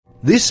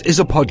This is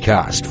a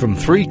podcast from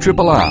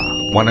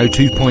 3RRR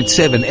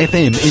 102.7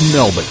 FM in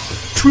Melbourne.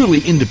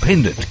 Truly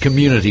independent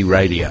community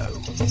radio.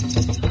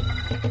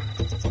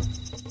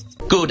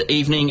 Good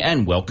evening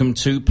and welcome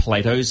to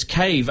Plato's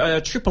Cave, a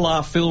Triple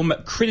R film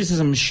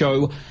criticism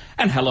show.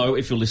 And hello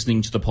if you're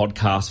listening to the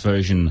podcast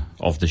version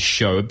of the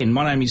show. And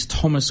my name is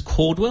Thomas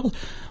Caldwell.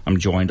 I'm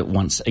joined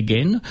once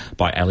again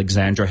by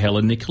Alexandra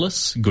Helen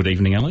Nicholas. Good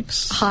evening,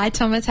 Alex. Hi,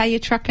 Thomas. How you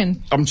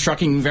trucking? I'm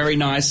trucking very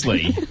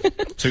nicely.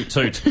 Toot,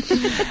 toot.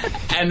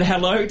 And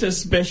hello to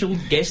special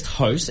guest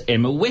host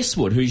Emma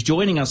Westwood, who's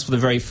joining us for the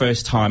very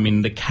first time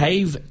in the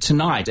cave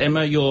tonight.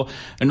 Emma, you're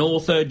an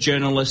author,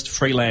 journalist,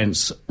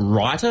 freelance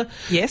writer.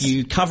 Yes.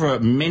 You cover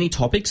many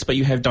topics, but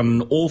you have done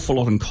an awful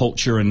lot in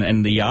culture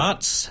and the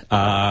arts.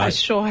 I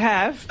sure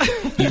have.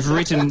 You've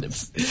written,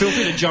 feel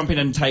free to jump in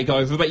and take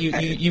over, but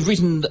you've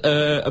written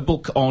a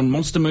book on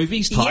monster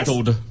movies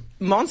titled... Yes.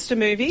 Monster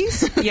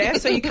movies, yeah,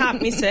 so you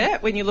can't miss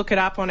it when you look it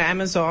up on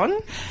Amazon.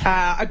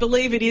 I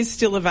believe it is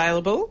still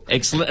available.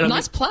 Excellent.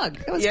 Nice plug.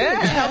 That was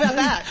Yeah, good. how about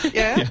that?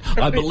 Yeah.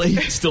 I believe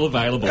it's still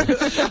available.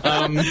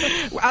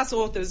 Us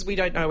authors, we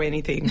don't know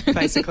anything,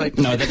 basically.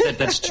 No,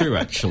 that's true,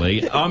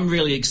 actually. I'm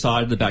really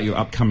excited about your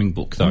upcoming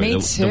book, though. Me The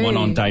too. one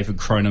on David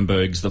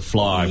Cronenberg's The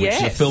Fly, which is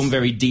a Yes. film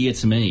very dear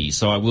to me.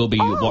 So I will be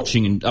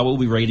watching and I will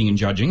be reading and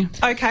judging.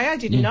 Okay, I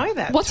didn't know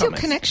that. What's Thomas. your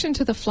connection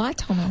to The Fly,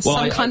 Thomas? Well,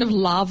 Some I- kind of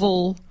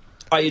larval...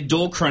 I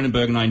adore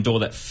Cronenberg and I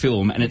adore that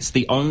film, and it's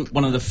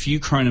one of the few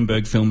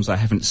Cronenberg films I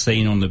haven't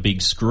seen on the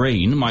big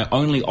screen. My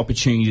only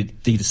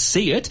opportunity to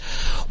see it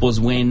was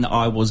when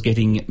I was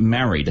getting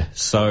married.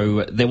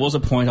 So there was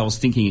a point I was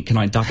thinking, can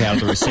I duck out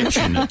of the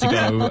reception to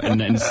go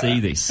and see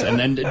this? And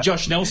then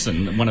Josh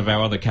Nelson, one of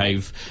our other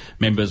cave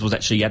members, was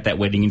actually at that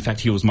wedding. In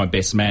fact, he was my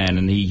best man,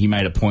 and he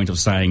made a point of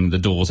saying the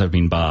doors have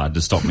been barred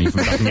to stop me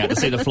from ducking out to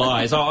see The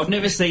Fly. So I've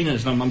never seen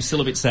it, and I'm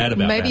still a bit sad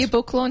about Maybe that. a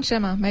book launch,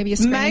 Emma. Maybe a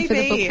screening for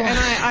the book Maybe, launch.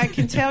 and I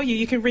can tell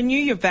you can renew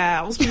your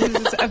vows because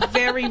it's a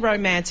very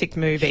romantic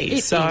movie.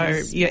 It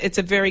is. Yeah, it's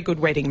a very good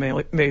wedding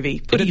movie.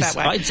 Put it that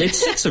way.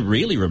 It's a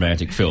really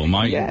romantic film.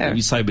 Yeah.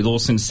 You say with all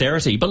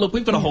sincerity. But look,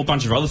 we've got a whole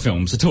bunch of other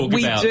films to talk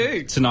We about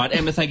do. tonight.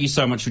 Emma, thank you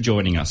so much for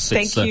joining us.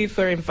 Thank you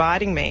for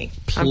inviting me.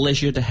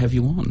 Pleasure to have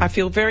you on. I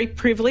feel very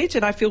privileged,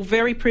 and I feel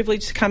very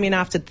privileged to come in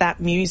after that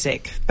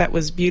music. That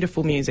was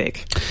beautiful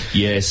music.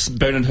 Yes,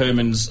 Bernard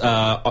Herrmann's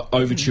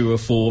overture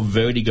for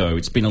Vertigo.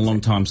 It's been a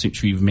long time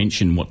since we've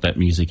mentioned what that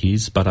music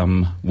is, but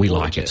we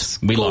like it.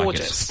 We like it.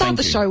 Gorgeous. Start Thank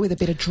the you. show with a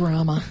bit of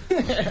drama.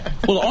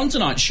 Well, on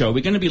tonight's show,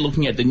 we're going to be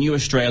looking at the new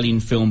Australian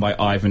film by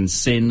Ivan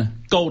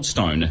Sen,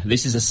 Goldstone.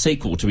 This is a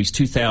sequel to his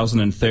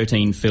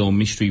 2013 film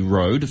Mystery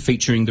Road,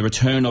 featuring the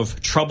return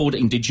of troubled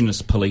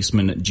Indigenous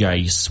policeman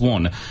Jay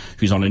Swan,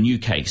 who's on a new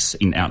case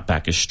in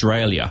Outback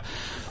Australia.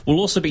 We'll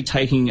also be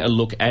taking a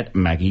look at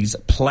Maggie's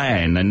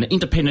Plan, an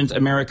independent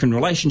American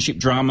relationship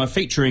drama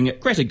featuring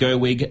Greta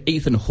Gerwig,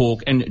 Ethan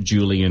Hawke and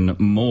Julianne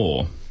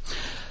Moore.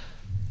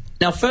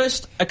 Now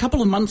first, a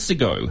couple of months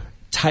ago,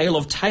 Tale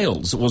of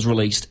Tales was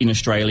released in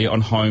Australia on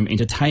Home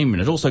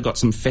Entertainment. It also got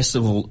some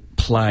festival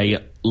play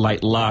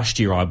late last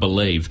year, I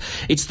believe.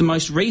 It's the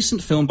most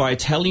recent film by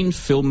Italian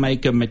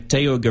filmmaker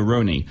Matteo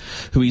Garrone,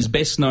 who is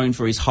best known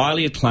for his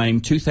highly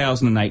acclaimed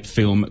 2008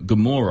 film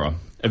Gomorrah,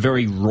 a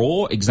very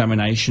raw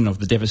examination of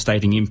the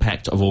devastating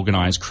impact of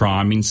organised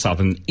crime in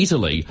southern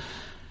Italy.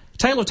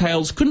 Tale of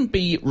Tales couldn't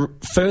be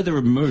further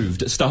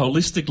removed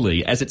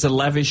stylistically, as it's a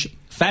lavish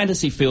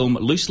fantasy film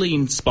loosely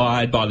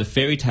inspired by the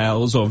fairy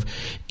tales of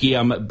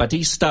Guillaume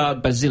Battista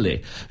Basile,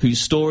 whose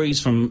stories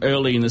from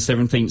early in the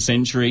 17th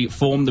century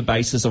form the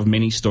basis of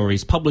many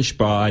stories published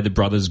by the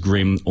Brothers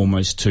Grimm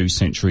almost 2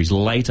 centuries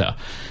later.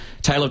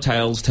 Tale of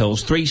Tales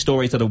tells 3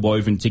 stories that are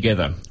woven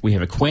together. We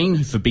have a queen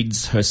who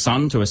forbids her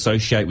son to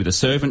associate with a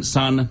servant's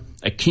son,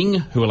 a king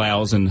who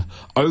allows an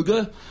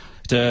ogre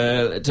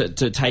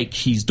to take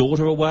his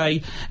daughter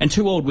away, and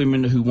 2 old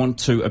women who want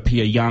to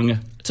appear young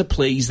to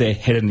please their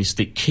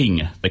hedonistic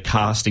king. The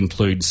cast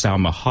includes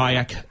Salma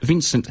Hayek,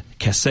 Vincent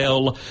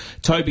Cassel,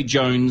 Toby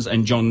Jones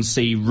and John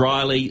C.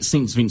 Reilly.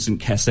 Since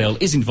Vincent Cassel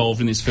is involved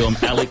in this film,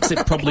 Alex,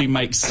 it probably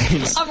makes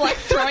sense. I'm like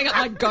throwing up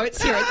my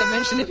goats here at the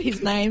mention of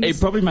his name. It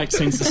probably makes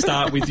sense to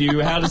start with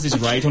you. How does this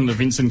rate on the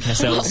Vincent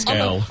Cassel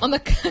scale? On the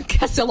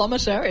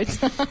Casselometer,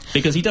 it's...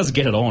 Because he does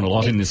get it on a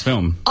lot in this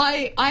film.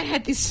 I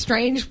had this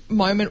strange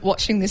moment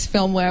watching this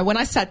film where when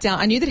I sat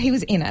down, I knew that he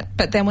was in it,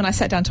 but then when I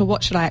sat down to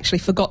watch it, I actually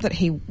forgot that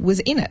he was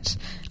in it.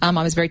 I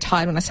was very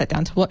tired when I sat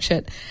down to watch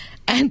it.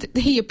 And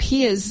he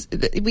appears,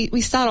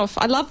 we start off,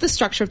 I love the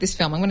structure of this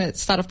film. I'm going to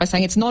start off by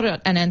saying it's not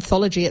an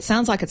anthology. It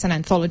sounds like it's an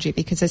anthology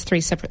because there's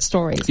 3 separate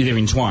stories. They're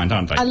entwined,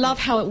 aren't they? I love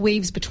how it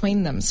weaves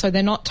between them. So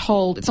they're not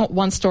told, it's not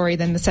one story,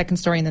 then the second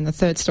story, and then the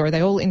third story.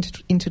 They all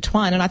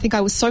intertwine. And I think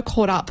I was so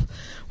caught up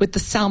with the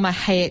Salma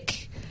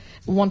Hayek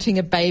wanting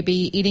a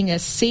baby, eating a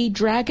sea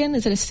dragon.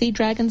 Is it a sea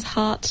dragon's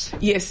heart?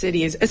 Yes, it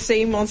is. A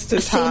sea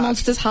monster's heart. Sea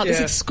monster's heart. Yeah.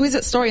 This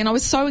exquisite story. And I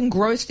was so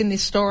engrossed in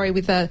this story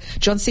with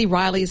John C.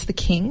 Reilly as the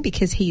king,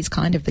 because he's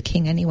kind of the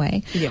king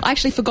anyway. Yeah. I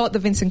actually forgot that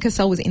Vincent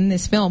Cassel was in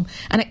this film.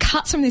 And it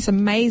cuts from this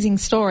amazing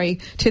story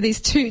to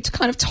these two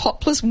kind of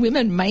topless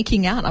women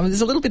making out. I mean,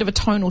 there's a little bit of a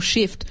tonal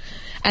shift.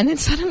 And then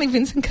suddenly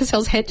Vincent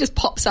Cassel's head just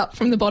pops up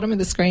from the bottom of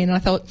the screen, and I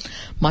thought,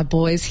 my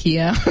boy's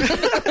here.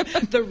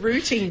 The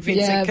rooting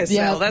Vincent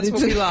Cassel, that's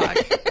what we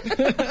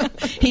like.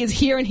 He is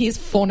here and he is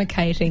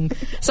fornicating.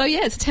 So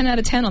yeah, it's a 10 out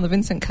of 10 on the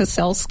Vincent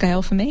Cassel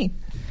scale for me.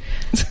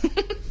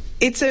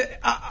 It's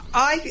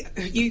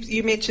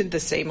you mentioned the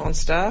sea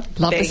monster.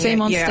 Love the sea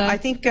monster. Yeah, I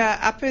think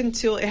up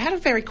until it had a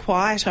very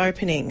quiet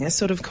opening, a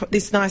sort of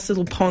this nice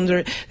little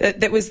ponder.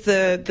 That was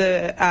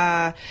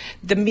the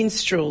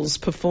minstrels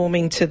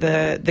performing to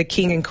the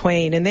king and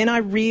queen, and then I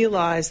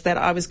realised that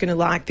I was going to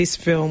like this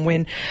film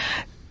when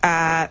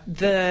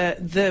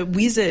the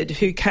wizard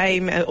who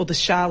came, or the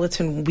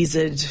charlatan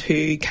wizard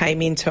who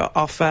came in to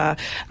offer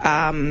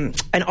an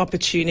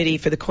opportunity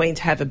for the Queen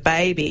to have a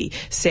baby,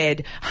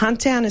 said,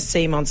 hunt down a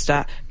sea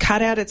monster,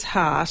 cut out its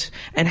heart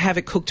and have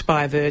it cooked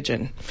by a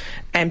virgin.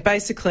 And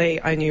basically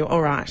I knew,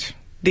 all right,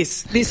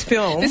 this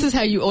film... This is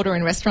how you order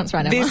in restaurants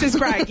right now. This is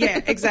great,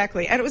 yeah,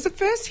 exactly. And it was the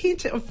first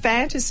hint of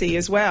fantasy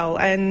as well.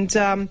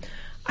 And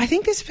I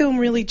think this film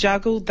really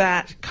juggled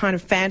that kind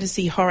of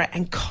fantasy, horror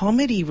and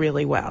comedy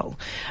really well,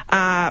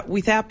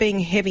 without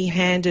being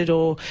heavy-handed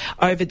or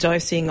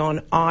overdosing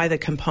on either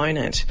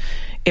component.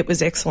 It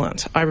was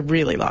excellent. I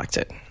really liked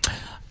it.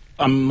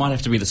 I might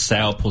have to be the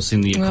sourpuss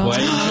in the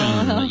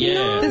equation.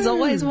 Yeah, there's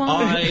always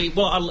one.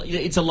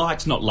 It's a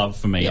like, not love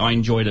for me. I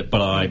enjoyed it,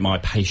 but my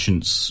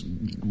patience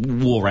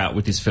wore out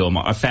with this film.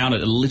 I found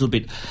it a little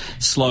bit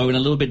slow and a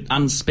little bit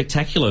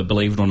unspectacular,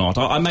 believe it or not.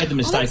 I made the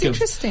mistake that's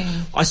interesting.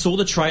 I saw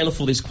the trailer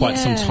for this quite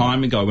some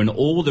time ago, and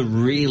all the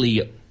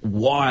really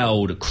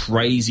wild,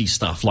 crazy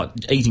stuff like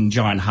eating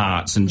giant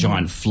hearts and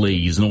giant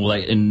fleas and all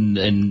that,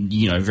 and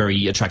you know,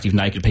 very attractive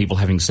naked people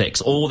having sex.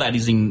 All that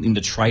is in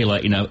the trailer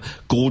in a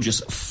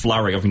gorgeous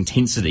flurry of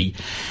intensity,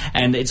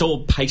 and it's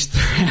all paced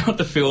throughout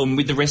the film,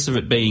 with the rest of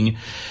it being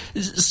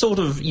sort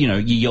of, you know,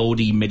 ye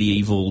olde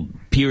medieval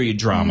period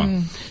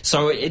drama.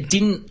 So it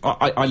didn't...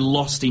 I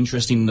lost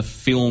interest in the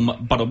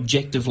film, but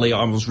objectively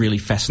I was really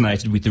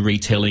fascinated with the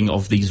retelling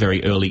of these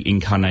very early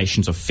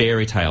incarnations of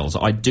fairy tales.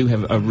 I do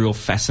have a real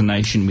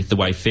fascination with the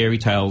way fairy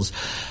tales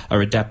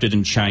are adapted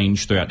and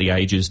changed throughout the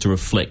ages to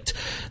reflect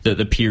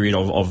the period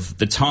of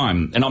the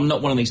time. And I'm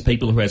not one of these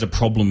people who has a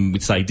problem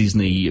with, say,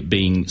 Disney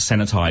being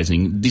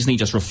sanitising. Disney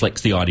just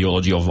reflects the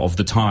ideology of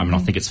the time, and I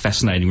think it's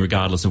fascinating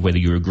regardless of whether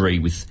you agree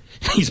with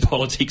his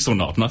politics or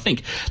not. And I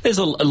think there's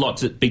a lot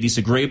to be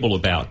disagreeable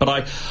about.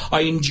 But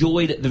I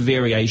enjoyed the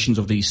variations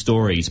of these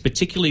stories,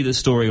 particularly the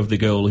story of the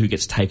girl who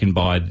gets taken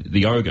by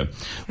the ogre,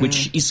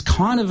 which is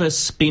kind of a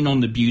spin on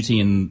the Beauty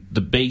and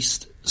the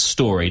Beast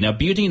story. Now,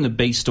 Beauty and the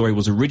Beast story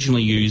was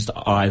originally used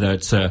either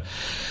to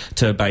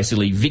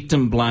basically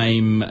victim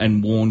blame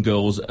and warn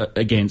girls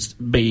against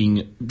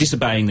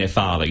disobeying their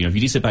father. You know, if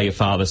you disobey your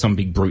father, some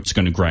big brute's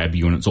going to grab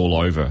you and it's all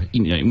over.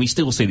 You know, and we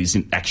still see this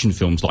in action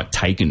films like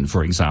Taken,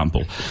 for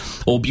example.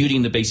 Or Beauty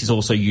and the Beast is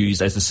also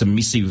used as a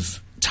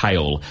submissive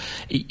tale.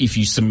 If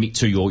you submit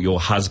to your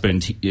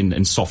husband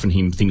and soften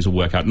him, things will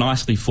work out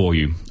nicely for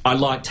you. I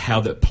liked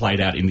how that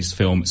played out in this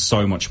film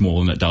so much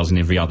more than it does in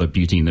every other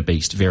Beauty and the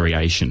Beast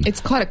variation.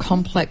 It's quite a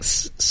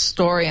complex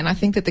story, and I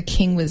think that the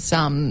king was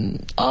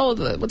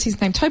what's his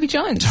name? Toby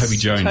Jones. Toby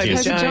Jones,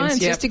 yes. Toby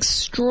Jones, yep. Just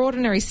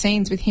extraordinary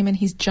scenes with him and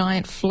his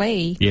giant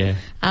flea. Yeah.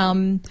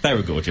 They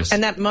were gorgeous.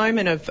 And that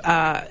moment of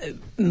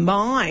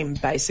mime,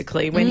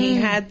 basically, when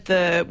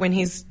when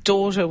his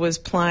daughter was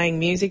playing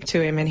music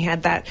to him, and he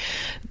had that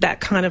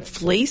kind of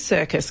flea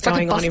circus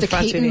going on in front of him. It was like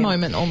a Buster Keaton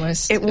moment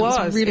almost. It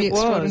was really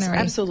extraordinary.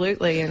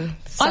 Absolutely, and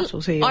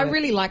subtlety. I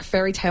really like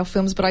fairy tale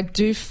films, but I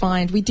do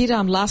find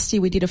last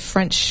year we did a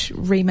French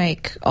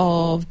remake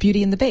of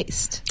Beauty and the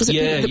Beast. With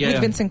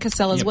Vincent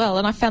Cassel as well,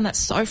 and I found that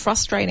so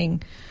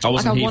frustrating. I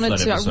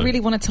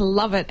really wanted to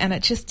love it, and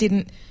it just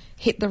didn't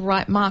hit the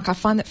right mark. I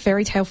find that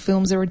fairy tale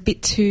films are a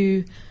bit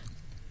too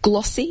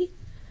glossy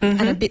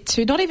and a bit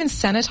too, not even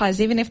sanitized,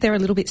 even if they're a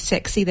little bit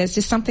sexy. There's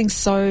just something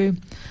so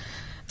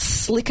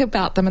slick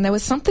about them, and there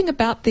was something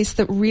about this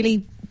that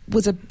really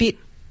was a bit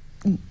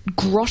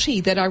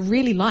grotty that I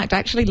really liked. I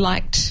actually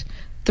liked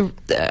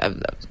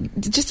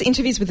just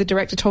interviews with the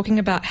director talking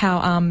about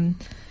how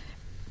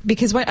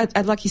because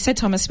like you said,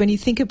 Thomas, when you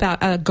think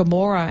about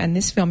Gomorrah and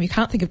this film, you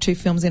can't think of two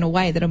films in a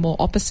way that are more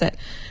opposite.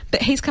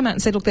 But he's come out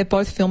and said, look, they're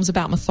both films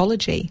about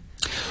mythology.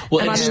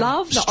 Well, and I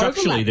love the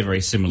structurally overlap. They're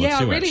very similar too,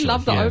 I really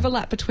love the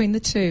overlap between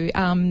the two.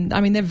 I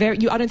mean, they're very...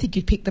 I don't think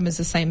you'd pick them as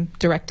the same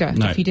director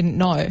if you didn't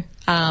know.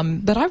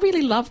 But I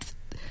really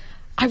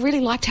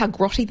liked how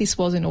grotty this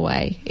was in a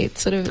way.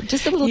 It's sort of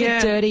just a little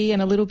bit dirty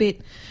and a little bit...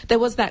 There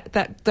was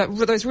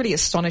those really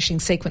astonishing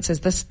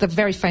sequences. The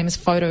very famous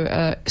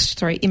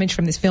image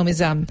from this film is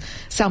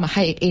Salma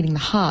Hayek eating the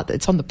heart.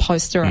 It's on the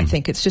poster, I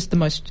think. It's just the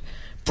most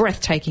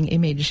breathtaking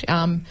image.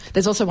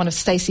 There's also one of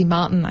Stacey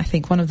Martin, I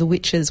think, one of the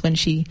witches when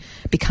she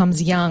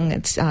becomes young.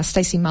 It's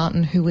Stacey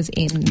Martin, who was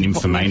in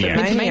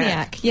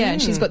Nymphomaniac. Yeah,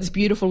 and she's got this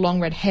beautiful long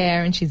red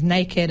hair and she's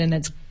naked, and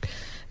it's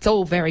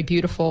all very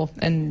beautiful.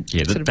 And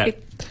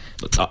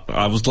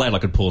I was glad I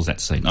could pause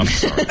that scene. I'm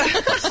sorry.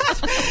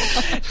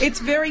 It's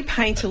very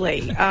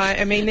painterly.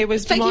 I mean, there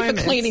was Thank moments. you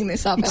for cleaning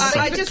this up.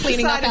 I just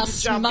cleaning decided up our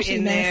to jump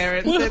in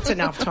mess. there. That's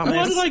enough, Thomas.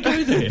 Why did I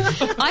go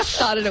there? I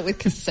started it with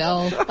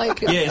Cassell.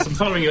 Yes, I'm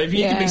following you. If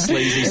you can be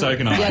sleazy, so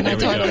can I. Yeah, no, There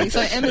we go. totally.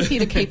 So Emma's here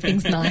to keep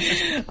things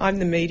nice. I'm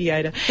the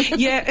mediator.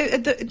 Yeah,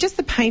 just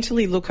the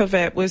painterly look of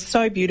it was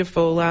so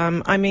beautiful.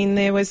 I mean,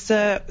 there was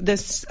a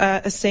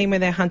scene where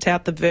they hunt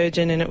out the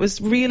Virgin, and it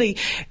was really...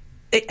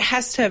 It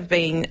has to have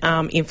been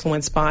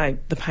influenced by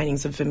the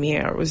paintings of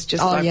Vermeer. It was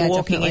just walking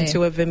definitely.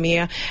 into a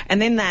Vermeer.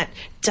 And then that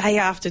day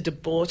after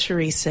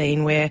debauchery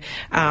scene where,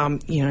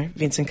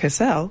 Vincent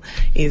Cassel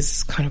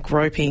is kind of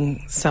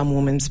groping some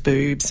woman's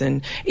boobs.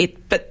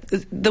 But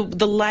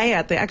the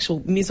layout, the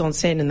actual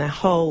mise-en-scène and the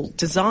whole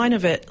design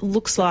of it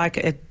looks like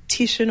a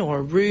Titian or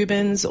a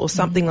Rubens or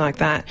something like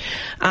that.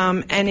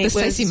 The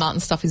Stacey Martin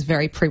stuff is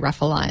very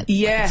pre-Raphaelite.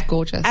 Yeah. It's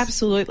gorgeous.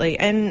 Absolutely.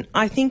 And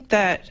I think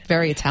that...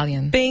 Very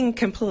Italian. Being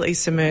completely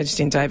submerged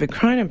in David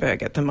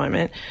Cronenberg at the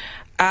moment,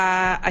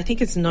 I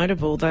think it's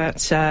notable that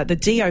the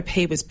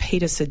DOP was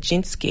Peter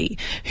Sajinsky,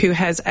 who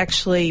has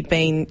actually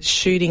been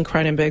shooting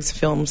Cronenberg's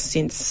films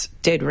since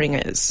Dead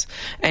Ringers.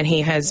 And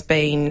he has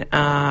been...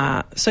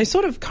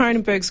 sort of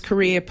Cronenberg's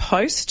career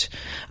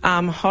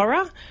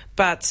post-horror,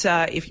 but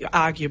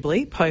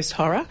arguably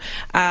post-horror.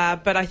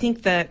 But I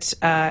think that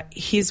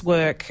his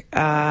work,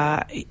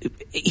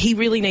 he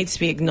really needs to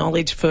be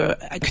acknowledged for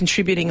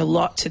contributing a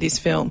lot to this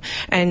film.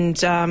 And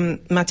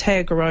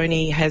Matteo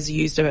Garrone has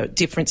used a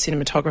different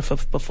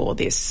cinematographer before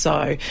this.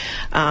 So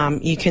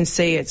you can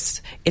see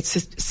it's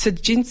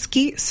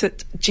Sajinsky,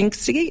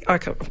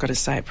 I've got to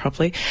say it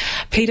properly,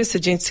 Peter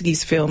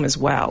Sajinsky's film as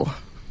well.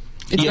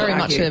 It's very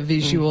much a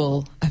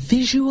visual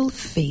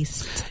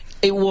feast.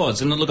 It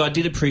was, and look, I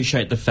did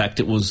appreciate the fact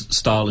it was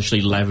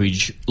stylishly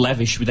lavish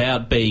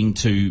without being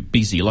too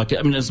busy. Like,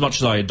 I mean, as much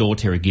as I adore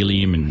Terry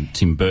Gilliam and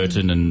Tim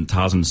Burton and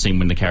Tarzan Singh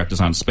when the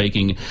characters aren't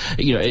speaking,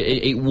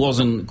 it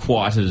wasn't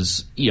quite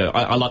as,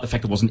 I like the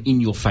fact it wasn't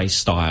in-your-face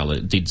style.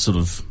 It did sort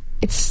of...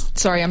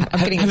 I'm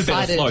getting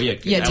excited. Flow,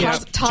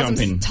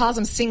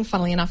 Tarzan Singh,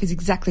 funnily enough, is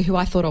exactly who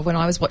I thought of when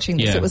I was watching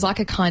this. Yeah. It was like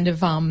a kind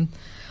of...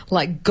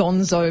 like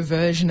gonzo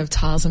version of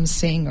Tarzan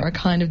Singh, or a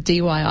kind of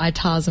DIY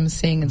Tarzan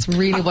Singh. It's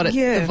really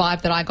the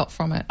vibe that I got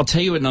from it. I'll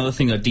tell you another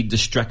thing that did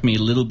distract me a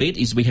little bit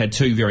is we had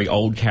two very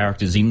old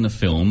characters in the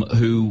film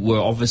who were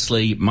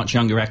obviously much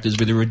younger actors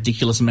with a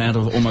ridiculous amount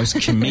of almost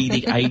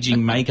comedic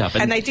aging makeup.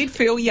 And they did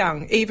feel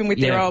young, even with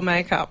their old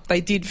makeup. They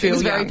did feel young.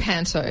 It was very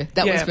panto.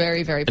 That was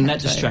very, very panto. And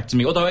that distracted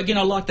me. Although, again,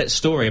 I like that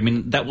story. I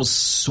mean, that was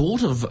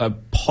sort of a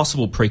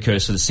possible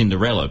precursor to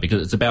Cinderella,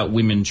 because it's about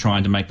women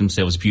trying to make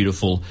themselves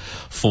beautiful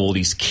for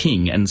this king,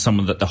 and some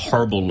of the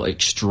horrible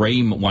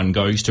extreme one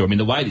goes to. I mean,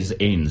 the way this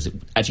ends, it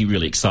actually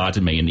really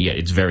excited me, and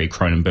it's very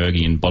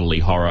Cronenbergian bodily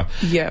horror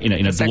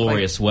in a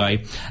glorious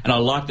way. And I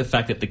like the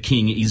fact that the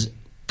king is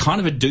kind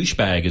of a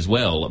douchebag as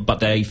well, but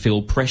they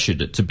feel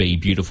pressured to be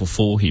beautiful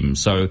for him.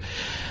 So,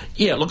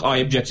 yeah, look, I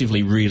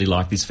objectively really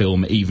like this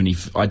film, even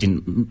if I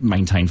didn't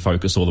maintain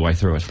focus all the way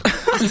through it.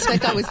 I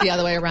suspect I was the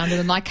other way around,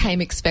 and I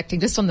came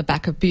expecting, just on the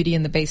back of Beauty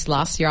and the Beast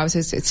last year, I was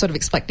sort of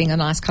expecting a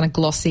nice kind of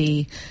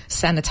glossy,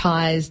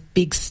 sanitised,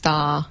 big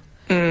star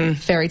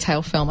fairy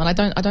tale film, and I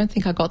don't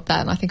think I got that,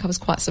 and I think I was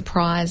quite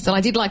surprised. And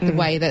I did like the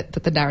way that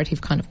the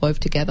narrative kind of wove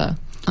together.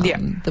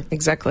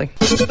 Exactly.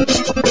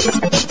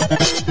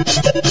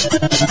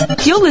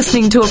 You're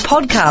listening to a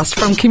podcast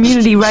from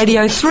Community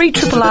Radio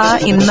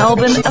 3RRR in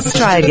Melbourne,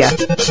 Australia.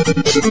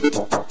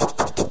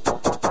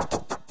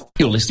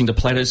 You're listening to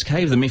Plato's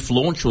Cave. The MIF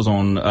launch was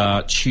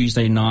on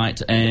Tuesday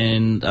night,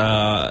 and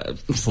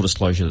full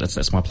disclosure,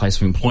 that's my place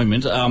of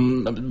employment.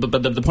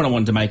 But the point I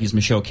wanted to make is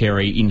Michelle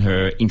Carey, in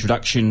her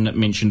introduction,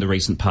 mentioned the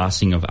recent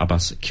passing of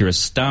Abbas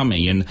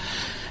Kiarostami,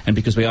 and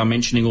because we are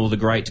mentioning all the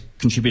great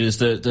contributors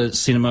to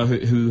cinema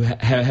who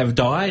have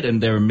died,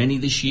 and there are many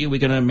this year, we're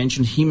going to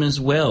mention him as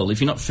well.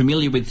 If you're not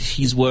familiar with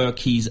his work,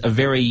 he's a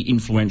very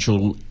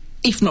influential,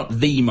 if not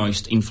the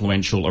most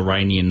influential,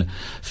 Iranian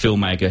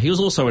filmmaker. He was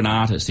also an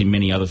artist in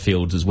many other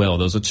fields as well.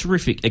 There was a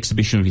terrific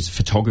exhibition of his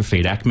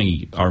photography at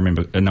Acme, I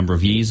remember, a number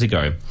of years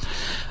ago.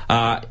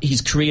 His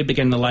career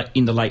began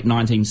in the late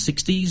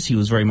 1960s. He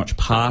was very much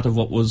part of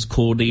what was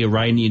called the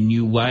Iranian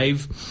New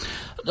Wave.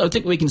 I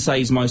think we can say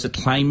his most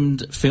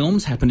acclaimed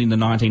films happened in the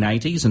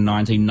 1980s and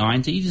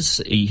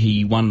 1990s.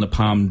 He won the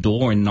Palme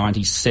d'Or in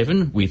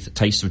 1997 with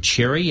Taste of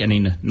Cherry, and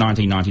in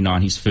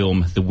 1999 his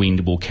film The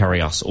Wind Will Carry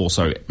Us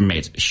also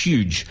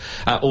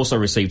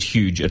received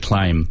huge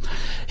acclaim.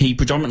 He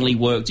predominantly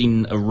worked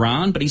in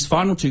Iran, but his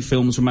final two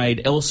films were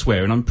made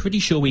elsewhere, and I'm pretty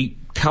sure we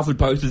covered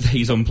both of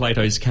these on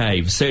Plato's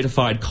Cave.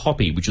 Certified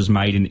Copy, which was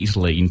made in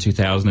Italy in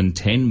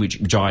 2010,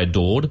 which I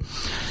adored,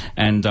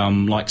 and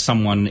Like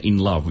Someone in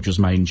Love, which was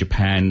made in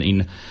Japan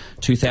in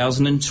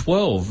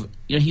 2012.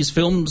 You know, his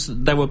films,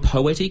 they were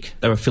poetic,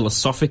 they were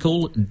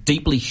philosophical,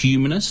 deeply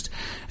humanist,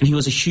 and he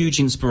was a huge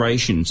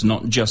inspiration to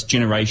not just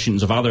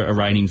generations of other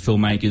Iranian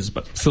filmmakers,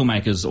 but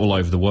filmmakers all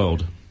over the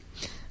world.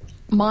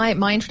 My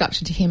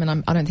introduction to him,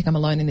 and I don't think I'm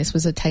alone in this,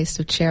 was A Taste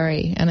of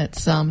Cherry, and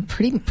it's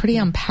pretty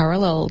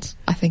unparalleled,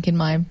 I think, in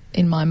my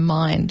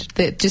mind.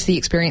 Just the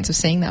experience of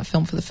seeing that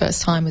film for the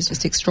first time was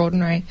just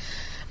extraordinary.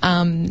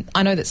 I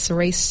know that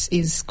Cerise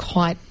is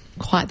quite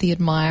the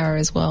admirer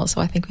as well,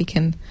 so I think we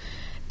can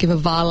give a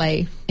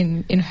Vale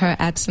in her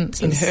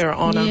absence. In her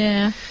honour.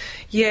 Yeah.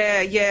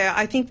 Yeah.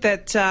 I think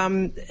that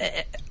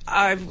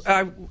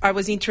I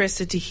was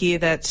interested to hear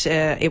that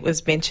it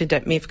was mentioned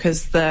at MIF,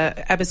 because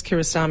the Abbas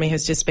Kiarostami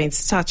has just been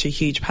such a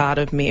huge part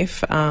of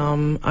MIF.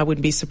 I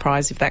wouldn't be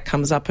surprised if that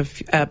comes up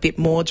a bit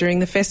more during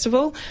the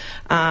festival.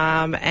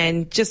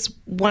 And just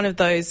one of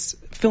those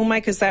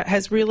filmmakers that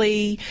has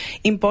really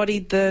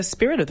embodied the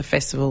spirit of the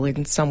festival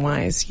in some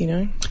ways, you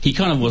know. He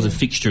kind of was a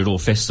fixture at all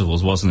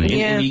festivals, wasn't he?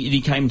 Yeah. And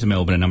he came to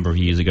Melbourne a number of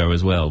years ago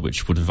as well,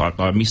 which would have...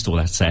 I missed all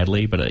that,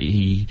 sadly, but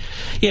a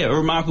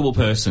remarkable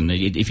person.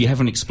 If you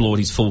haven't explored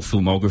his full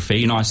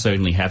filmography, and I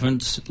certainly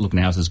haven't, look,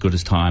 now's as good a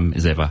time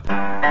as ever.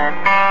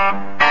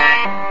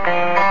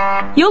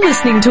 You're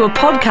listening to a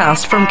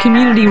podcast from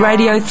Community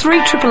Radio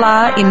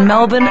 3RRR in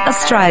Melbourne,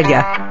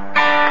 Australia.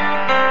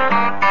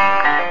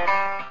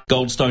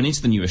 Goldstone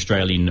is the new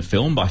Australian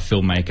film by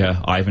filmmaker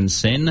Ivan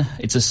Sen.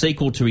 It's a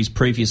sequel to his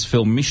previous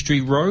film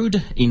Mystery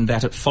Road, in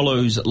that it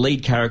follows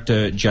lead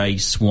character Jay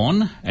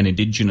Swan, an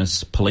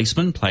Indigenous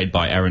policeman played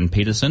by Aaron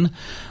Peterson,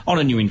 on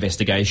a new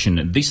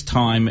investigation. This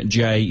time,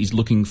 Jay is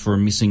looking for a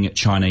missing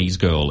Chinese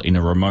girl in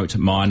a remote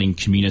mining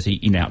community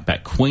in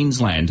outback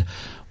Queensland,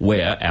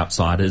 where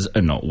outsiders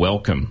are not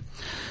welcome.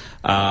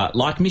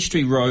 Like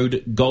Mystery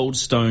Road,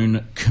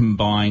 Goldstone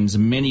combines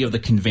many of the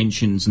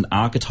conventions and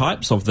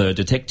archetypes of the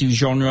detective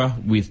genre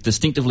with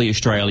distinctively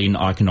Australian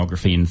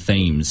iconography and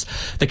themes.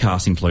 The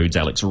cast includes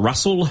Alex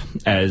Russell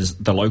as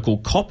the local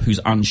cop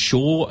who's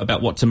unsure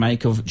about what to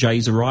make of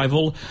Jay's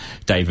arrival,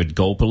 David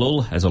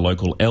Gulpilil as a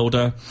local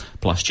elder,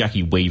 plus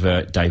Jackie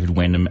Weaver, David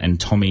Wenham and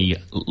Tommy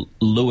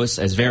Lewis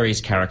as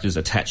various characters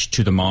attached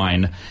to the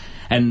mine,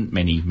 and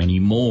many, many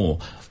more.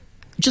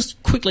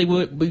 Just quickly,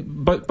 were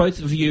both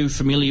of you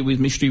familiar with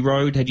Mystery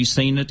Road? Had you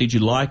seen it? Did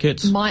you like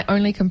it? My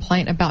only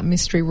complaint about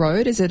Mystery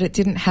Road is that it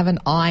didn't have an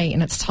I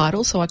in its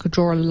title, so I could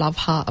draw a love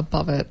heart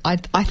above it.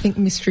 I think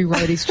Mystery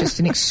Road is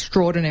just an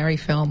extraordinary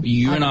film.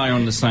 You and I are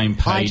on the same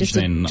page. I just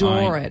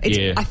adore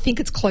it. I think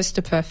it's close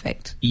to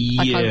perfect.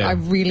 Yeah.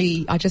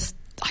 I just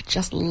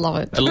love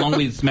it. Along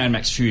with Mad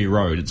Max Fury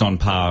Road, it's on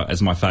par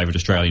as my favourite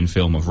Australian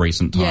film of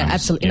recent times. Yeah,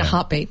 absolutely. In a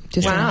heartbeat.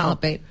 Just in a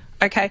heartbeat.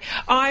 Okay,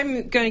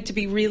 I'm going to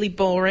be really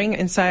boring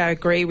and say I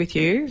agree with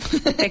you,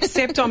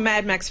 except on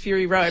Mad Max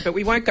Fury Road, but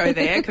we won't go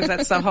there because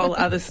that's a whole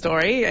other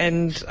story,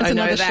 and that's I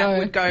know that show.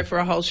 Would go for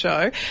a whole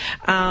show.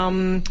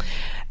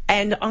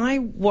 And I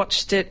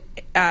watched it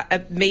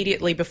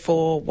immediately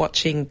before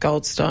watching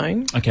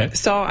Goldstone. Okay.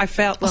 So I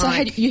felt like...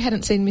 So you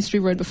hadn't seen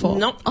Mystery Road before?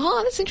 Nope.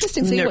 Oh, that's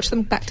interesting. So you watched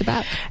them back to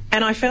back.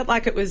 And I felt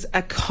like it was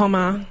a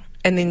comma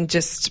and then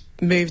just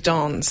moved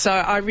on. So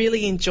I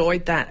really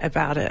enjoyed that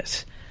about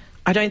it.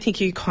 I don't think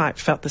you quite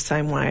felt the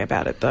same way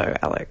about it, though,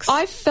 Alex.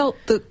 I felt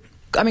that...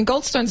 I mean,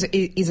 Goldstone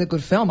is a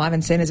good film.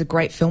 Ivan Sen is a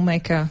great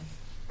filmmaker,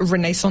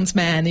 Renaissance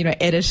man,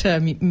 editor,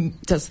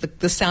 does the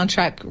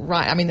soundtrack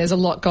right. I mean, there's a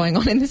lot going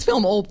on in this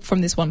film, all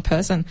from this one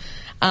person.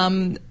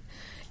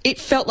 It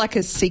felt like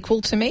a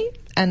sequel to me,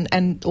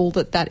 and all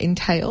that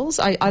entails.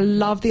 I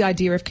love the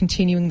idea of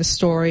continuing the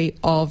story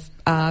of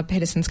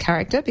Pedersen's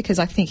character, because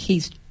I think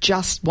he's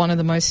just one of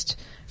the most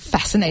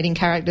fascinating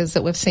characters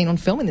that we've seen on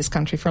film in this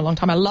country for a long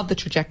time. I love the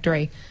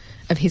trajectory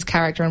of his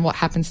character and what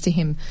happens to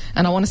him,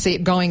 and I want to see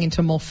it going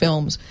into more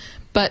films.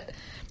 But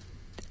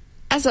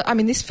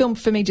this film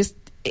for me just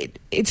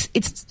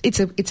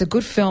it's a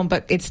good film,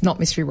 but it's not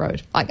Mystery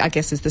Road. I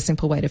guess is the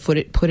simple way to put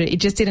it. It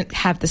just didn't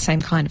have the same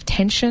kind of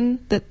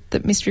tension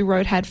that Mystery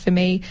Road had for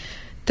me.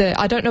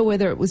 I don't know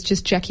whether it was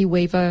just Jackie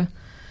Weaver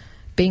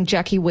being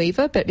Jackie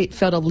Weaver, but it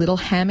felt a little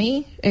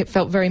hammy. It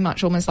felt very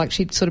much almost like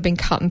she'd sort of been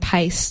cut and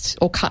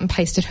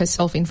pasted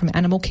herself in from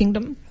Animal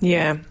Kingdom.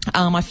 Yeah.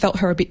 I felt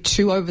her a bit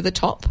too over the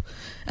top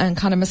and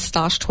kind of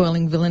moustache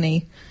twirling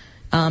villainy.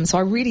 So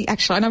I really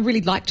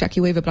like Jackie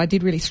Weaver, but I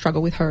did really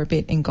struggle with her a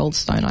bit in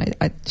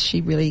Goldstone.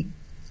 She really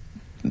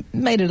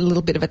made it a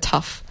little bit of a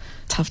tough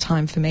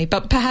time for me.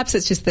 But perhaps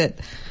it's just that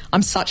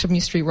I'm such a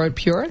Mystery Road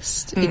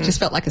purist. It just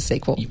felt like a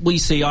sequel. Well, you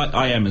see,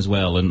 I am as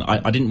well, and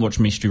I didn't watch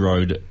Mystery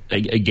Road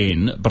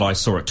again, but I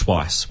saw it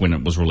twice when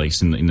it was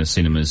released in the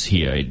cinemas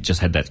here. It just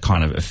had that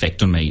kind of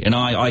effect on me. And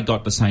I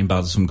got the same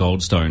buzz from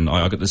Goldstone.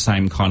 I got the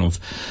same kind of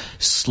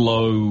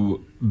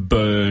slow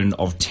burn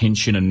of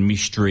tension and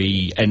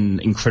mystery and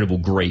incredible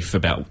grief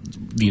about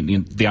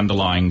the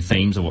underlying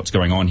themes of what's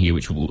going on here,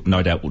 which we'll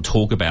no doubt we'll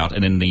talk about,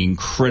 and then the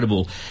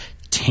incredible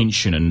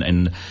tension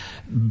and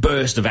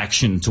burst of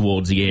action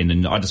towards the end,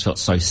 and I just felt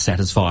so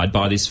satisfied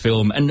by this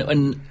film.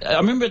 And I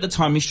remember at the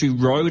time Mystery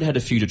Road had a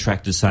few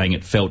detractors saying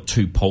it felt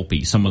too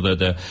pulpy. Some of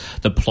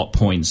the plot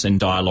points and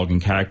dialogue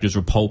and characters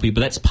were pulpy,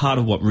 but that's part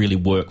of what really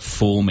worked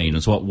for me, and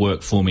it's what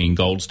worked for me in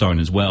Goldstone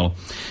as well.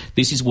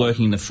 This is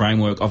working in the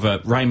framework of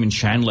a Raymond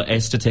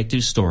Chandler-esque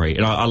detective story,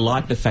 and I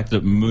like the fact that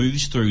it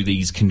moves through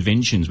these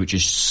conventions, which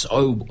is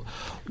so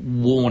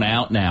worn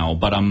out now,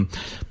 but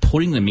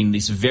putting them in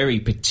this very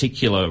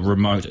particular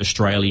remote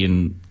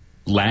Australian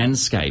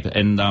landscape.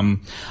 And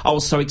I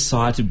was so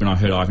excited when I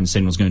heard Ivan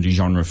Sen was going to do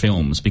genre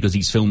films, because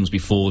his films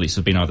before this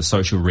have been either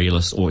social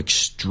realist or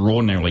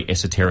extraordinarily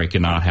esoteric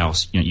and art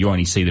house. You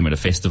only see them at a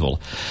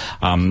festival.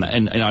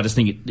 And I just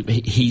think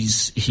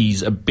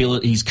his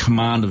ability, his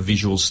command of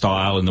visual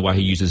style, and the way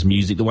he uses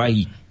music, the way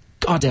he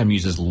goddamn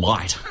uses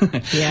light.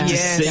 Yeah. To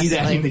see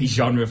that in these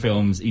genre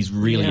films is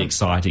really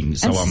exciting.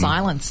 So, and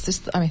silence.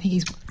 I think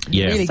he's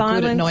really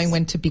good at knowing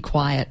when to be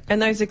quiet. And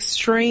those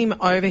extreme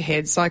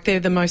overheads, like they're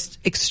the most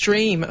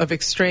extreme of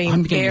extreme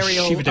I'm getting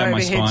aerial a shiver down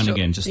my spine shot.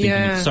 again, just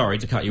thinking, sorry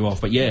to cut you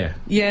off, but yeah.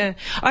 Yeah.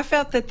 I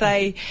felt that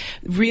they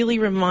really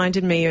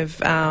reminded me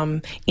of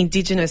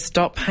Indigenous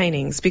dot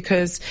paintings,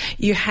 because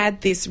you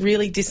had this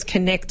really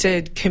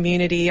disconnected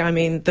community. I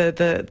mean,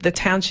 the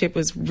township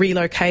was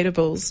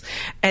relocatables,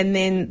 and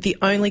then the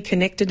only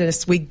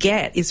connectedness we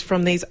get is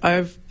from these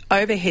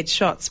overhead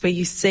shots where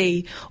you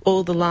see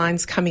all the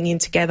lines coming in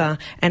together,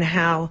 and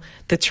how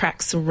the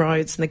tracks and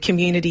roads and the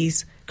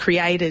communities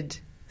created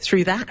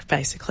through that,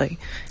 basically.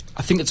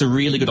 I think it's a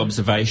really good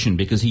observation,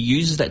 because he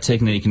uses that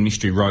technique in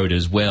Mystery Road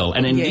as well.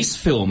 And in this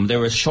film, there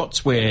were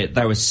shots where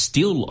they were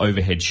still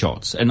overhead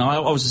shots. And I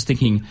was just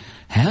thinking,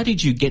 how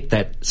did you get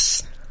that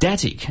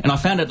static? And I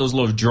found out there was a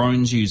lot of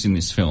drones used in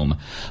this film,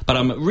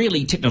 but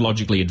really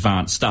technologically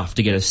advanced stuff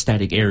to get a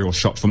static aerial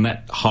shot from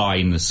that high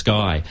in the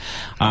sky.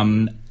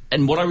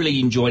 And what I really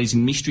enjoyed is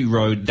in Mystery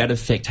Road, that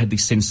effect had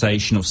this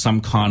sensation of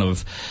some kind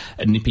of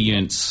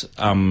omniscient,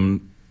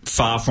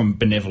 far from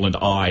benevolent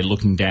eye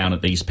looking down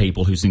at these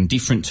people who's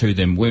indifferent to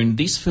them, where in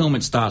this film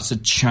it starts to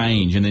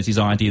change, and there's this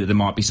idea that there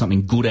might be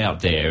something good out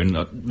there, and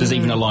there's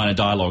even a line of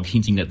dialogue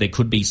hinting that there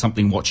could be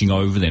something watching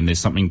over them, there's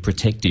something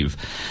protective,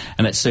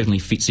 and that certainly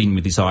fits in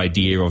with this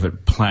idea of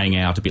it playing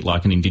out a bit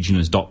like an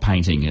Indigenous dot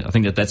painting. I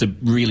think that's a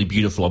really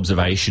beautiful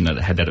observation that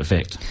it had that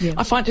effect. Yeah.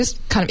 I find, just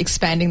kind of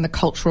expanding the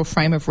cultural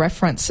frame of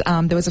reference,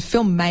 there was a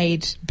film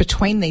made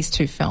between these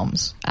two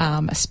films,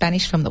 a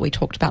Spanish film that we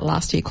talked about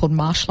last year called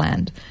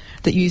Marshland,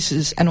 that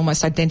uses an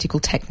almost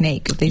identical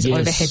technique of these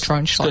overhead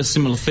drone shots. It's got a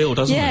similar feel,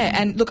 doesn't it? Yeah,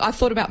 and look, I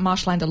thought about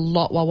Marshland a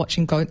lot while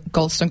watching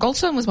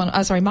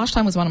Goldstone.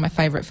 Marshland was one of my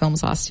favourite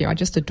films last year. I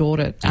just adored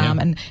it.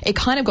 And it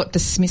kind of got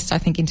dismissed, I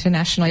think,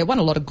 internationally. It won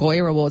a lot of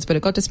Goya awards, but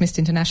it got dismissed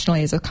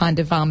internationally as a kind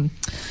of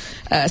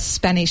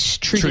Spanish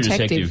true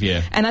detective.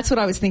 Yeah. And that's what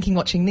I was thinking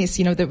watching this,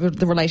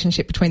 the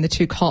relationship between the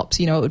two cops.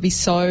 It would be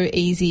so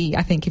easy,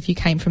 I think, if you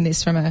came from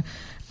this from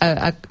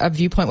a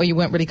viewpoint where you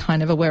weren't really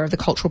kind of aware of the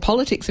cultural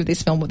politics of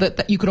this film,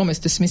 that you could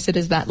almost dismiss it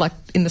as that, like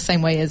in the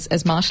same way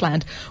as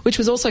Marshland, which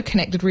was also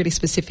connected really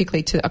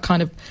specifically to a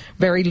kind of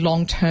very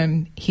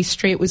long-term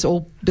history. It was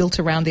all built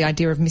around the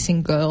idea of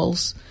missing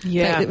girls.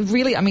 Yeah.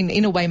 Really, I mean,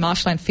 in a way,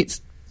 Marshland fits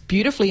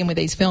beautifully in with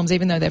these films,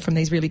 even though they're from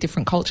these really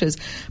different cultures.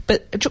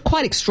 But it's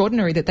quite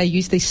extraordinary that they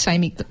use these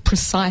same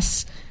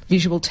precise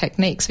visual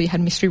techniques. So you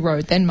had Mystery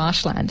Road, then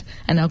Marshland,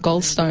 and now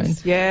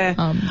Goldstone. Yeah.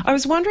 I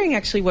was wondering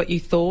actually what you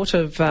thought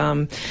of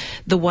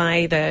the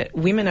way that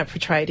women are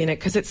portrayed in it,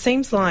 because it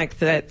seems like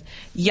that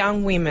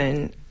young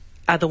women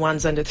are the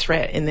ones under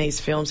threat in these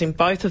films, in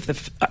both of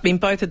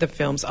the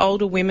films.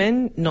 Older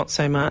women, not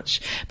so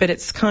much, but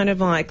it's kind of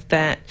like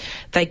that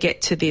they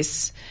get to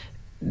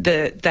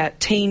that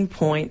teen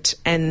point,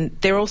 and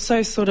they're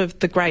also sort of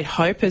the great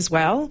hope as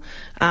well.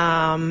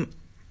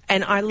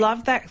 And I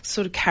love that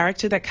sort of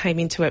character that came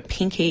into it,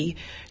 Pinky.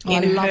 I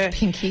love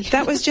Pinky.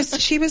 That was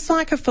just, she was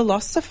like a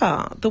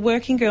philosopher, the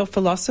working girl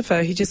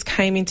philosopher who just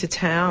came into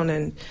town,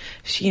 and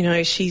she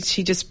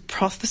just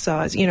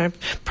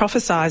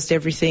prophesized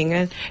everything,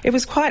 and it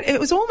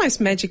was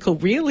almost magical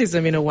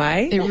realism in a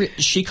way.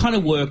 She kind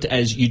of worked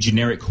as your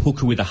generic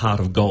hooker with a heart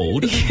of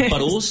gold,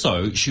 but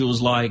also she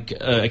was like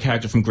a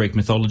character from Greek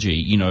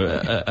mythology,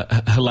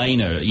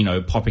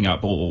 Helena, popping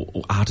up,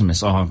 or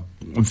Artemis. Oh,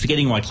 I'm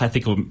forgetting my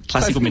classical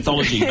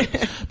mythology,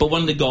 but one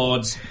of the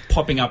gods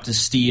popping up to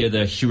steer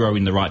the hero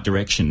in the right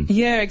direction.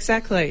 Yeah,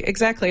 exactly.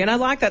 And I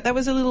like that. That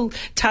was a little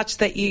touch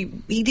that he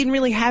didn't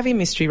really have in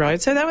Mystery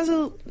Road, so that was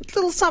a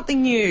little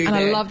something new. And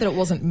I love that it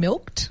wasn't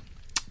milked.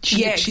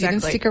 She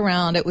didn't stick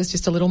around. It was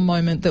just a little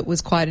moment that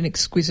was quite an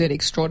exquisite,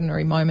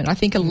 extraordinary moment. I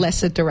think a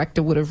lesser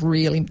director would have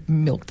really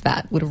milked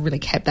that, would have really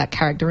kept that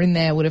character in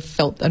there, would have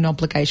felt an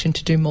obligation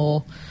to do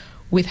more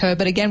with her.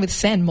 But again, with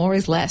Sen, more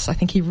is less. I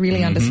think he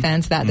really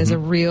understands that. There's a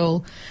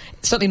real,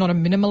 certainly not a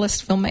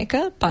minimalist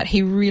filmmaker, but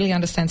he really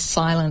understands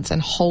silence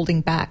and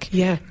holding back.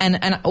 Yeah.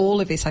 And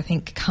all of this, I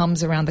think,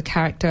 comes around the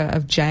character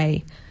of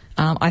Jay.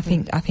 I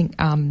think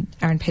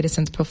Aaron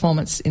Peterson's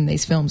performance in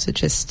these films are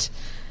just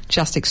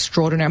just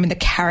extraordinary. I mean, the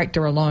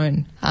character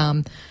alone.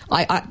 I've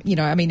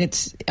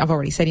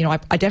already said,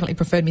 I definitely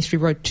preferred Mystery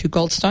Road to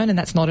Goldstone, and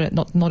that's not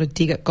a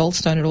dig at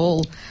Goldstone at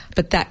all.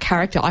 But that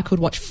character, I could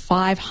watch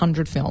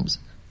 500 films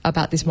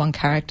about this one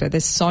character.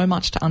 There's so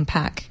much to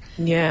unpack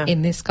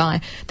in this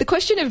guy. The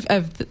question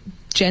of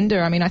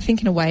gender, I mean, I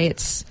think in a way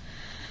it's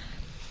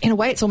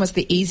almost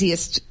the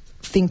easiest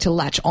thing to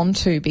latch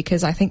onto,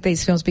 because I think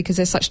these films, because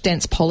there's such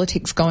dense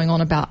politics going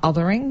on about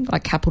othering,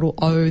 like capital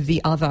O,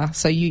 the other.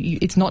 So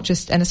it's not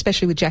just, and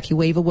especially with Jackie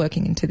Weaver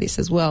working into this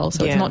as well.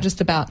 So it's not just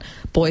about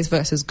boys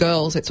versus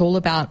girls. It's all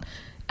about,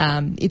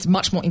 it's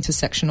much more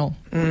intersectional.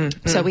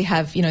 So we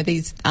have,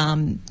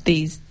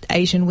 these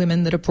Asian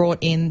women that are brought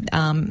in,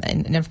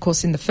 and of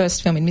course in the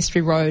first film, in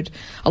Mystery Road,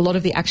 a lot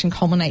of the action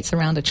culminates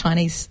around a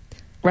Chinese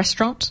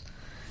restaurant.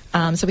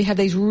 So we have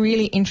these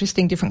really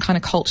interesting different kind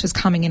of cultures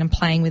coming in and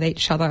playing with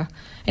each other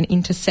and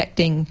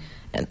intersecting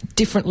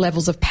different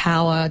levels of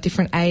power,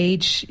 different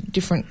age,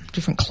 different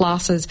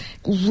classes,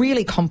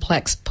 really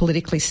complex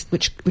politically,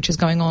 which is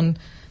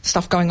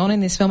stuff going on in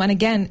this film. And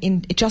again,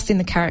 in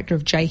the character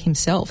of Jay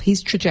himself,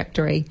 his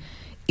trajectory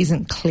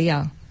isn't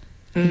clear.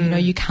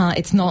 You can't,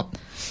 it's not...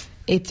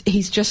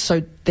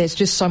 there's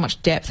just so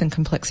much depth and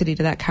complexity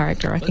to that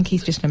character. I think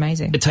he's just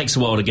amazing. It takes a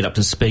while to get up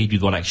to speed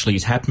with what actually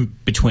has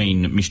happened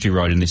between Mystery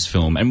Road and this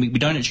film, and we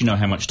don't actually know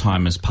how much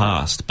time has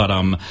passed. But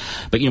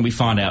we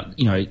find out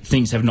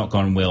things have not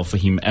gone well for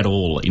him at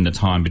all in the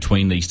time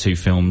between these two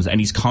films, and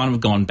he's kind of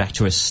gone back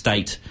to a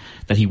state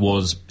that he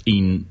was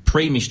in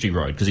pre-Mystery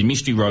Road, because in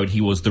Mystery Road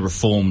he was the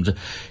reformed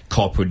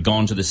cop who had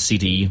gone to the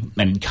city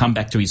and come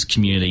back to his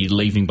community,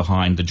 leaving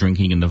behind the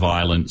drinking and the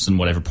violence and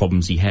whatever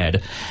problems he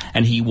had,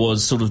 and he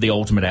was sort of the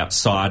ultimate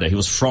outsider. He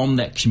was from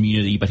that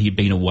community, but he'd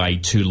been away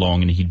too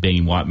long and he'd been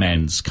in white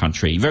man's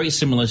country. Very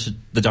similar to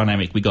the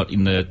dynamic we got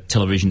in the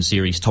television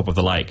series Top of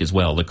the Lake as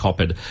well. The cop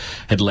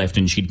had left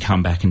and she'd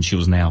come back and she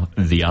was now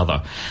the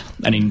other.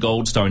 And in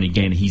Goldstone,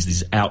 again, he's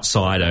this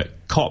outsider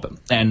cop,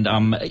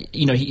 and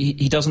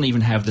he doesn't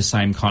even have the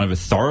same kind of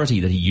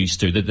authority that he used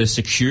to. The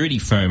security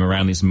firm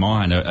around this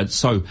mine are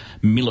so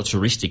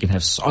militaristic and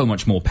have so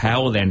much more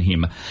power than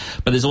him.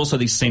 But there's also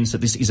this sense that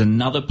this is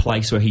another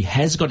place where he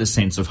has got a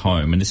sense of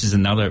home, and this is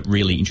another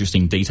really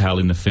interesting detail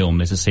in the film.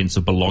 There's a sense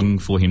of belonging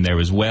for him there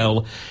as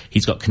well.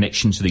 He's got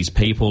connections to these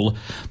people,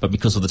 but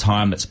because of the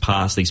time that's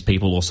passed, these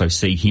people also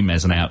see him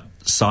as an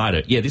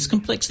outsider. Yeah, this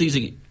complexity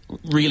is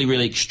really,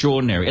 really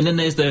extraordinary. And then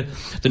there's the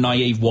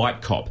naive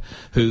white cop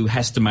who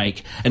has to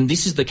make... And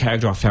this is the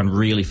character I found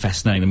really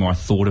fascinating the more I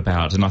thought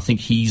about it, and I think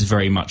he's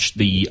very much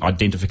the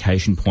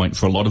identification point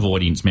for a lot of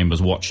audience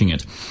members watching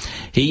it.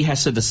 He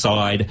has to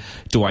decide,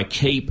 do I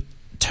keep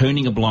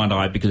turning a blind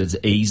eye because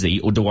it's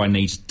easy, or do I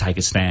need to take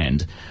a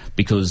stand?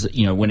 Because,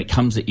 when it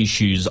comes to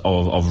issues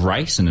of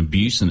race and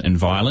abuse and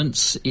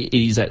violence, it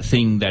is that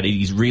thing that it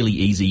is really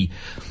easy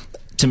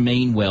to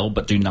mean well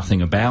but do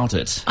nothing about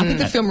it. I think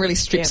the film really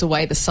strips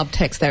away the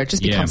subtext there. It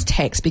just becomes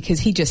text, because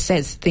he just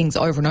says things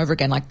over and over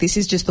again, like, this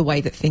is just the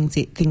way that things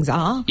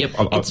are. Yep,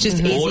 it's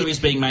just order is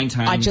being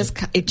maintained.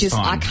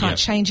 I can't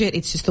change it.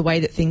 It's just the way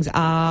that things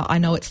are. I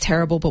know it's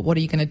terrible, but what are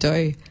you going to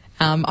do?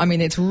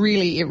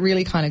 It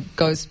really kind of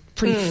goes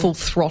pretty full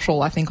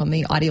throttle, I think, on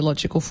the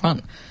ideological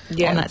front on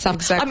that stuff.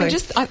 Exactly.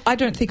 I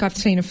don't think I've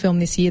seen a film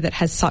this year that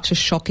has such a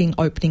shocking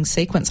opening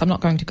sequence. I'm not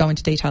going to go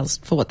into details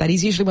for what that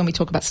is. Usually when we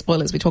talk about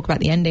spoilers, we talk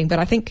about the ending, but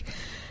I think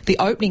the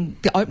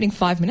opening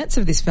 5 minutes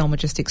of this film are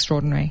just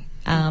extraordinary.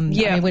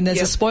 When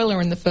there's a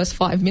spoiler in the first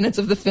 5 minutes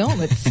of the film,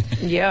 it's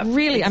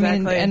really,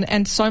 exactly.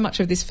 And so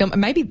much of this film,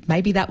 and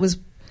maybe that was...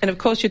 And of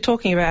course you're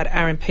talking about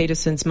Aaron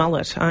Peterson's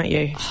mullet, aren't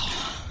you?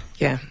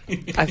 Yeah,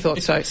 I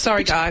thought so.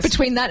 Sorry, guys.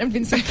 Between that and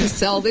Vincent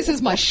Cassel, this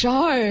is my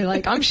show.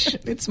 Like,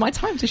 it's my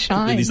time to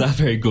shine. These are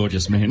very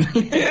gorgeous men.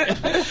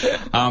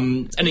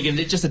 And again,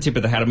 just a tip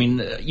of the hat. I mean,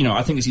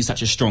 I think this is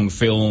such a strong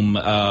film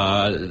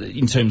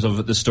in terms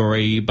of the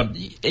story, but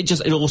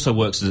it also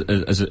works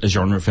as a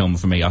genre film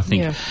for me. I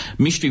think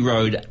Mystery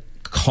Road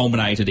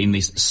culminated in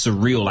this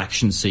surreal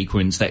action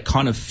sequence that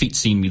kind of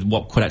fits in with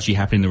what could actually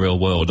happen in the real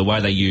world. The way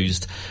they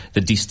used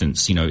the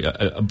distance,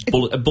 a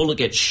bullet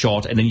gets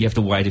shot and then you have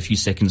to wait a few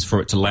seconds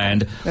for it to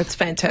land. That's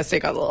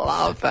fantastic. I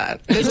love that.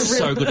 It's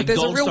so good.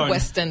 There's a real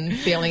Western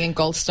feeling in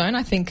Goldstone.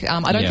 I think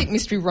I don't think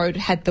Mystery Road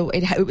had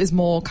it was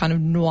more kind of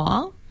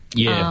noir.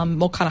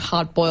 More kind of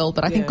hard-boiled,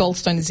 but I think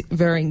Goldstone is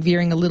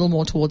veering a little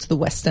more towards the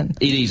Western.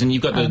 It is, and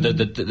you've got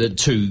the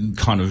two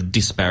kind of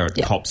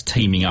disparate cops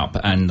teaming up,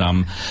 and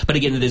but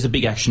again, there's a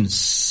big action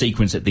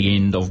sequence at the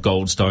end of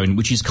Goldstone,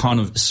 which is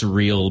kind of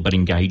surreal but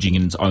engaging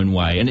in its own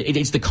way, and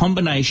it's the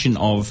combination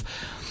of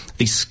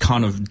this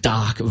kind of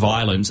dark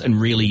violence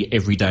and really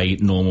everyday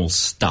normal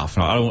stuff.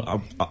 I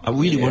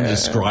really want to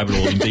describe it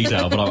all in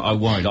detail, but I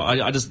won't.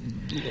 I just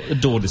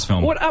adore this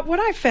film. What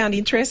I found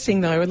interesting,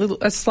 though,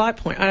 a slight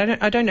point,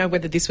 I don't know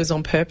whether this was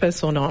on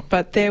purpose or not,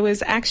 but there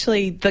was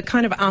actually the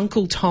kind of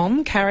Uncle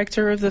Tom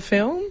character of the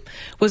film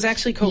was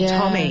actually called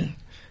Tommy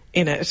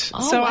in it.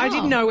 Oh, so wow. I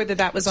didn't know whether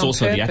that was it's on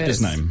also purpose. The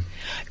actor's name.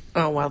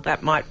 Oh, well,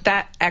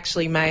 that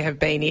actually may have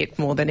been it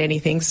more than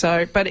anything.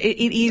 So, but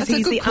it is. That's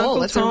a good call.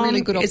 Uncle That's Tom. a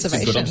really good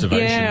observation. It's a good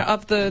observation. Yeah,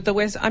 of the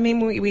West. I mean,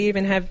 we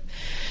even have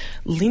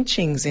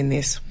lynchings in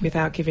this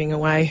without giving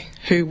away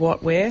who,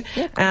 what, where.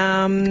 Yeah.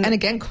 And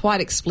again, quite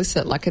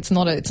explicit. Like it's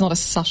not a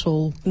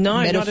subtle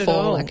metaphor. Not at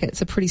all. Like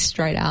it's a pretty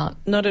straight out.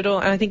 Not at all.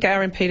 And I think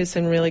Aaron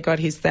Peterson really got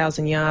his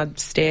 1,000-yard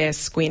stare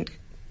squint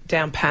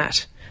down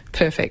pat.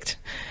 Perfect.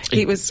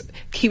 He was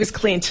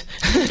Clint.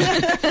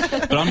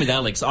 But I'm with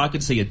Alex. I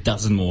could see a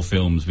dozen more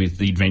films with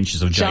the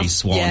adventures of Jay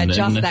Swan. Yeah,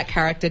 just that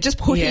character. Just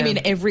put him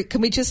in every...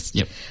 Can we just,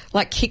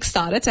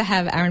 Kickstarter to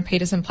have Aaron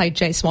Peterson play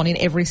Jay Swan in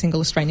every single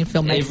Australian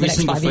film made for the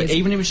next 5 years?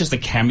 Even if it's just a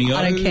cameo,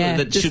 I don't care.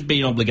 that should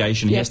be an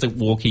obligation. He has to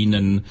walk in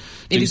and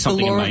do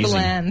something amazing. It is the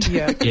law of the land.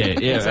 Yeah.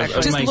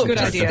 Exactly. Just look at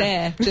a idea.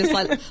 stare. Just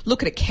like,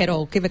 look at a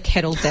kettle. Give a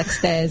kettle death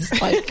stares.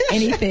 Like,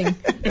 anything.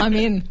 I'm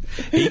in.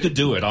 He could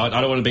do it. I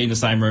don't want to be in the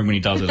same room when he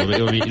does it.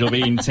 It'll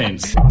be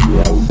intense.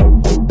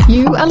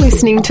 You are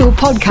listening to a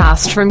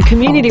podcast from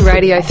Community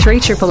Radio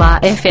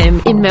 3RRR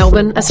FM in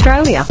Melbourne,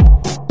 Australia.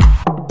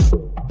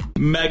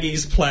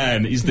 Maggie's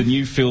Plan is the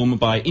new film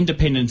by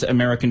independent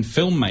American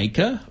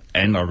filmmaker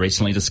and I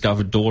recently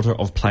discovered daughter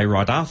of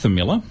playwright Arthur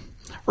Miller,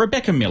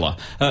 Rebecca Miller.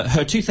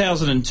 Her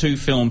 2002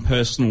 film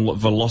Personal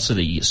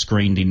Velocity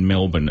screened in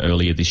Melbourne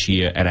earlier this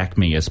year at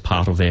ACME as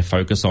part of their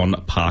Focus on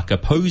Parker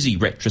Posey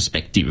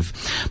retrospective.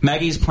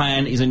 Maggie's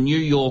Plan is a New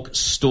York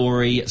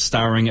story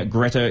starring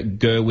Greta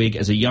Gerwig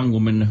as a young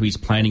woman who is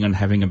planning on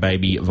having a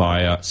baby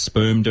via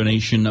sperm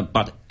donation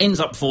but ends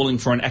up falling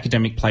for an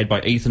academic played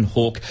by Ethan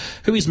Hawke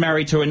who is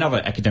married to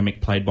another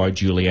academic played by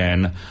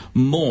Julianne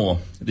Moore.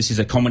 This is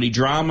a comedy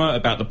drama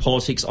about the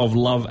politics of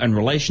love and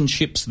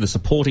relationships. The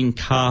supporting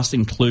cast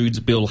includes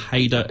Bill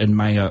Hader and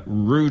Maya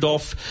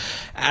Rudolph.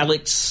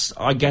 Alex,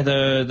 I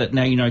gather that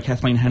now you know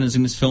Kathleen Hanna's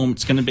in this film.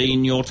 It's going to be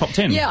in your top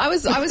 10. Yeah, I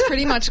was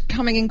pretty much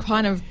coming in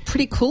kind of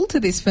pretty cool to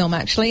this film,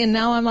 actually, and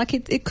now I'm like,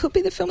 it could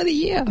be the film of the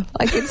year.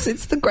 Like,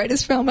 it's the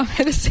greatest film I've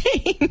ever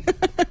seen.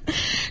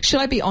 Should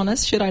I be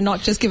honest? Should I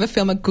not just give a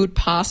film a good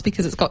pass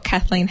because it's got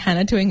Kathleen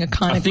Hanna doing a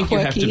kind of quirky... I think you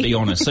have to be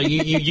honest. So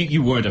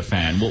you weren't a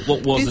fan. What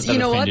was it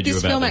that offended you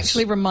about this? This film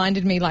actually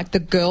reminded me like the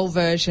girl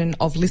version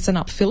of Listen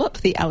Up Philip,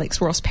 the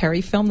Alex Ross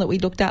Perry film that we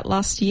looked at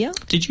last year.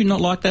 Did you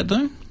not like that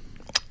though?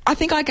 I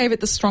think I gave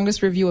it the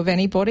strongest review of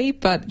anybody,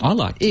 but I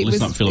liked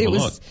Listen Up Philip a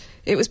lot.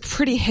 It was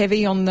pretty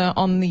heavy on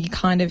the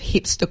kind of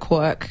hipster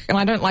quirk, and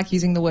I don't like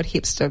using the word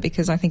hipster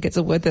because I think it's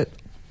a word that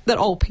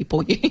old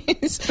people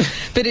use.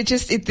 But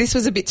this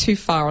was a bit too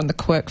far on the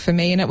quirk for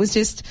me, and it was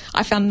just,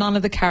 I found none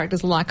of the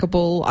characters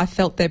likeable. I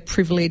felt their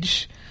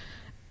privilege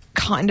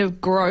kind of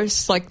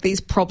gross, like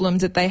these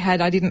problems that they had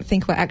I didn't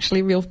think were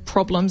actually real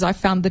problems. I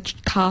found the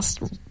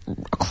cast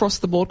across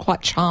the board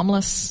quite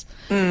charmless.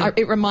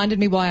 It reminded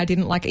me why I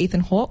didn't like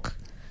Ethan Hawke.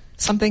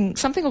 Something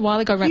a while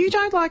ago... You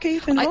don't like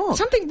Ethan Hawke?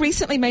 Something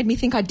recently made me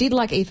think I did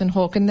like Ethan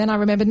Hawke, and then I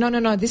remembered,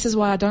 no, this is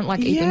why I don't like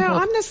Ethan Hawke. Yeah,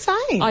 I'm the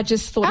same. I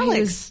just thought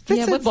Alex, he was...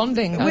 Yeah, we're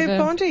bonding. We're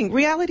bonding.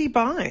 Reality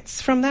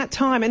bites from that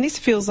time, and this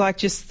feels like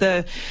just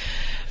the...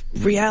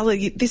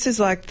 reality. This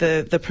is like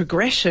the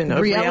progression of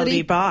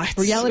reality bites.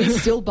 Reality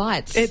still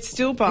bites. It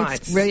still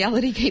bites.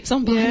 Reality keeps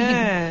on biting.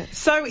 Yeah.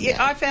 So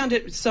I found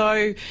it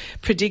so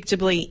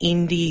predictably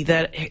indie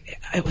that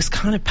it was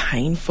kind of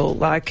painful.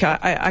 Like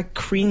I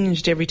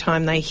cringed every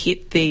time they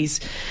hit these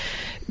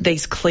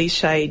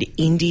cliched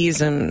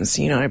indieisms,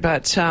 you know.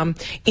 But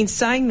in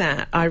saying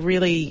that, I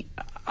really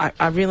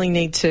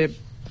need to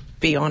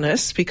be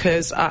honest,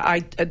 because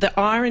the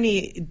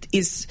irony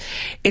is,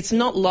 it's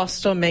not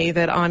lost on me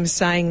that I'm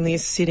saying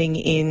this sitting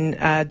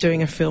in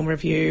doing a film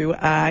review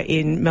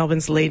in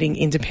Melbourne's leading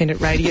independent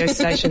radio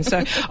station.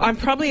 So I'm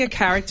probably a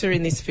character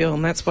in this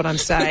film. That's what I'm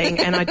saying,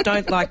 and I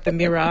don't like the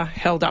mirror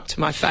held up to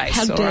my face.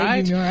 How dare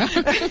you, mirror?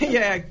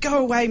 Yeah,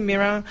 go away,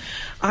 mirror.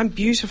 I'm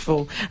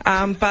beautiful.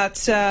 But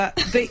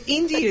the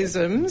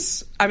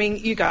indieisms. I mean,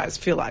 you guys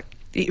feel like,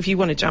 if you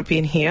want to jump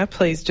in here,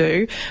 please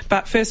do.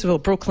 But first of all,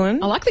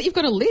 Brooklyn. I like that you've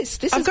got a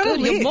list. This is good.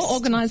 You're more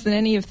organised than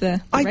any of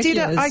the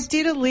regulars. I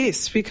did a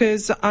list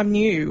because I'm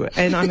new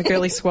and I'm a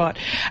girly squat.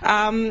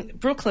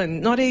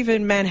 Brooklyn, not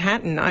even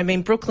Manhattan. I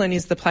mean, Brooklyn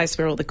is the place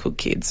where all the cool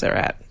kids are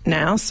at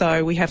now,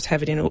 so we have to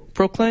have it in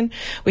Brooklyn.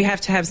 We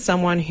have to have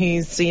someone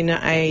who's in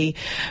a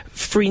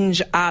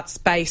fringe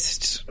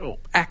arts-based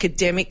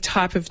academic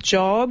type of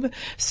job.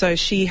 So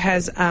she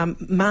has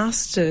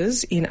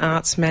Masters in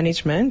Arts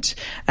Management.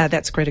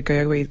 That's Greta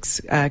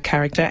Gerwig's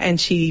character, and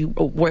she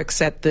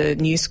works at the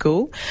New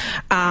School.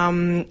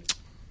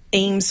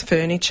 Eames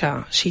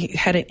Furniture. She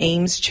had an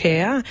Eames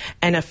chair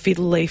and a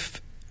fiddle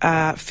leaf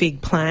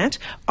fig plant.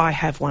 I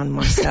have one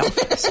myself,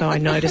 so I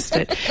noticed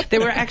it. There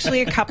were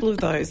actually a couple of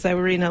those. They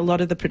were in a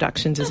lot of the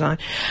production design.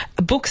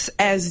 Books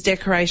as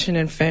decoration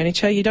and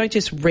furniture. You don't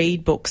just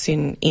read books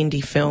in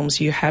indie films.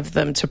 You have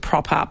them to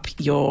prop up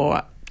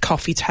your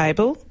coffee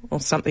table or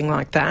something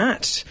like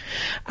that.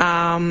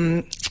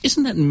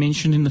 Isn't that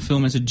mentioned in the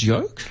film as a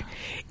joke?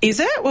 Is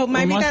it? Well,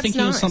 maybe or am I that's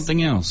thinking nice. of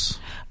something else?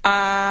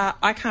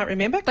 I can't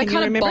remember. Can you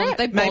remember it?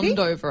 They Maybe? bond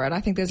over it.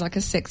 I think there's like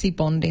a sexy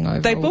bonding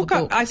over They all book the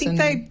up. books. I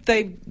think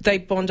they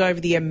bond over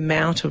the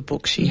amount of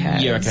books she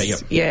has. Yeah, okay, yep.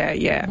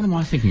 Yeah. What am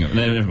I thinking of?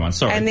 No, never mind,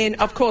 sorry. And then,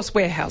 of course,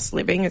 Warehouse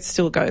Living. It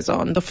still goes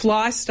on. The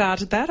Fly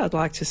started that, I'd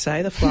like to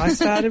say. The Fly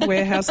started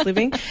Warehouse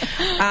Living.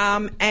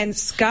 And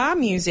ska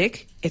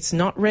music, it's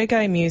not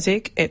reggae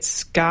music, it's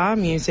ska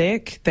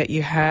music that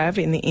you have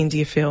in the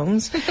India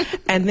films.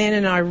 And then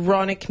an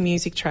ironic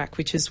music track,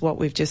 which is what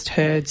we've just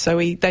heard. So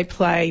they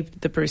play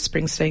the Bruce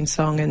Springsteen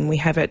song and we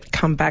have it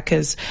come back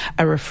as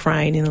a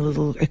refrain in a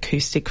little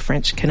acoustic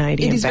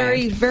French-Canadian It is band.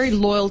 very, very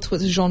loyal to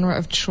its genre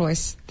of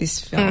choice, this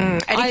film.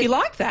 And if you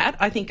like that,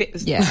 I think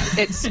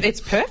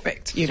it's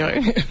perfect, you know.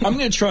 I'm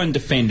going to try and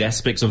defend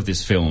aspects of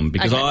this film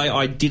because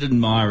I did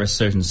admire a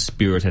certain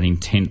spirit and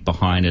intent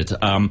behind it.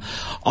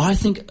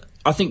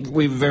 I think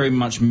we're very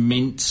much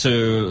meant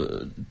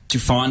to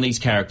find these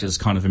characters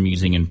kind of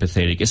amusing and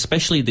pathetic,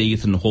 especially the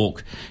Ethan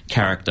Hawke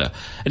character.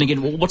 And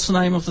again, what's the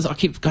name of this? I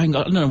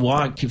don't know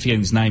why I keep forgetting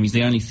his name. He's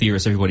the only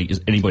theorist anybody's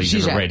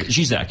ever read.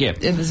 Zizek, yeah.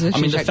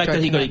 I mean, the fact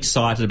that he got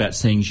excited about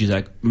seeing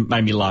Zizek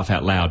made me laugh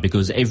out loud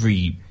because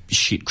every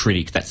shit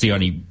critic, that's the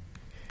only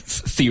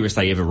theorist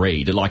they ever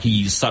read. Like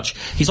he's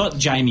like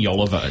Jamie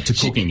Oliver to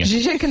cooking.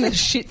 Zizek and the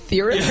shit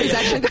theorist is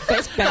actually the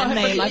best band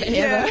name I've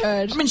ever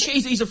heard. I mean,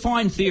 he's a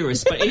fine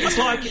theorist, but it's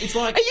like.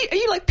 Are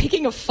you like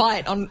picking a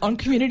fight on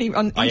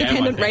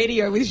independent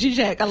radio with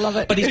Zizek? I love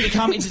it. But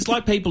it's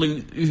like people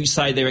who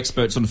say they're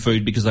experts on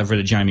food because they've read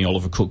a Jamie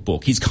Oliver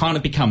cookbook. He's kind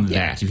of become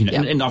that, if you know.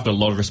 Yeah. And I've got a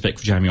lot of respect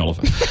for Jamie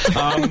Oliver.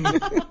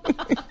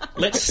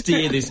 Let's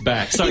steer this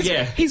back. So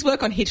his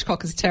work on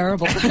Hitchcock is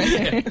terrible.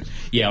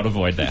 Yeah, I'd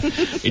avoid that.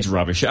 It's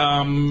rubbish.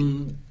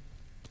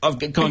 I've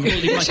gone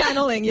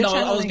channeling.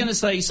 I was going to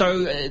say.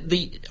 So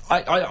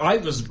I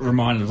was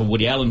reminded of a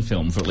Woody Allen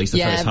film for at least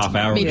the first half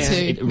hour. Me of this. too.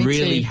 It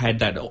really had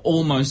that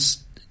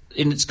almost.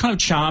 And it's kind of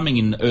charming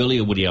in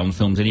earlier Woody Allen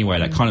films anyway,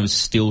 that kind of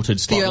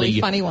stilted, slightly... The early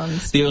funny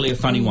ones. The earlier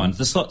funny ones.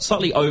 The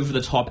slightly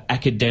over-the-top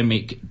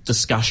academic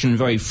discussion,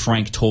 very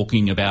frank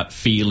talking about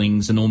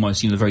feelings and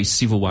almost, the very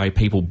civil way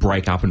people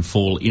break up and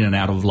fall in and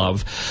out of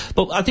love.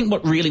 But I think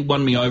what really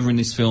won me over in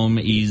this film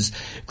is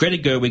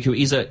Greta Gerwig, who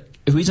is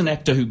an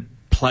actor who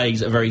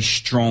plays a very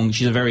strong...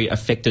 She's a very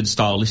affected,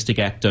 stylistic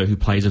actor who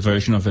plays a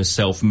version of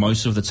herself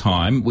most of the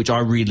time, which I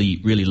really,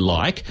 really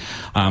like.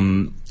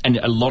 And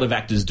a lot of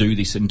actors do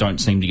this and don't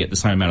seem to get the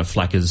same amount of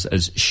flack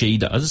as she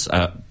does.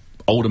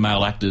 Older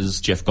male actors,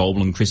 Jeff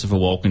Goldblum, Christopher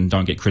Walken,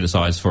 don't get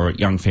criticised for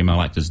it. Young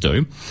female actors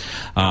do.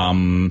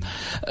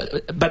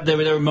 But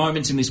there are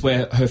moments in this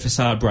where her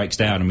facade breaks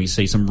down and we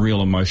see some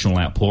real emotional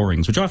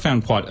outpourings, which I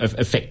found quite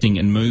affecting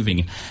and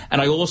moving.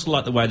 And I also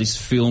like the way this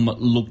film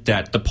looked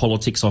at the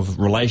politics of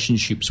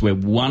relationships where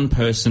one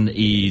person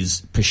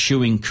is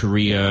pursuing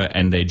career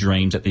and their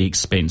dreams at the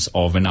expense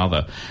of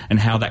another, and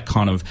how that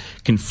kind of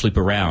can flip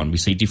around. We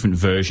see different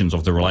versions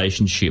of the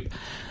relationship.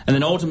 And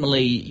then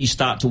ultimately you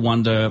start to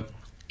wonder...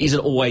 Is it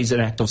always an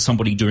act of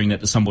somebody doing that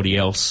to somebody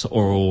else?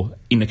 Or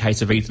in the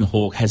case of Ethan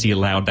Hawke, has he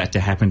allowed that to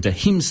happen to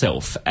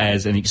himself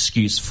as an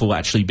excuse for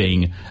actually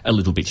being a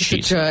little bit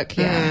shit? A jerk,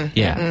 yeah.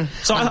 Yeah.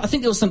 So I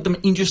think there was some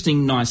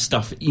interesting, nice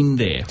stuff in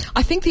there.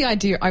 I think the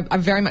idea, I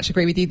very much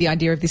agree with you, the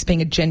idea of this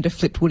being a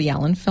gender-flipped Woody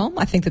Allen film.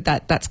 I think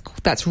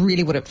that's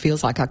really what it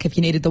feels like. Like if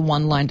you needed the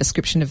one-line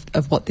description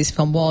of what this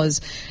film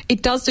was.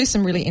 It does do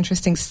some really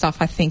interesting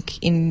stuff, I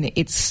think, in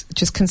its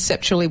just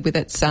conceptually with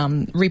its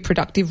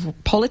reproductive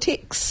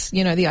politics,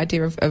 the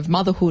idea of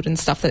motherhood and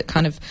stuff that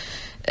kind of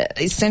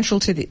is central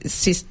to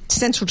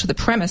the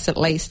premise, at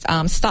least.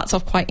 Starts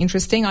off quite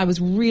interesting. I was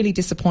really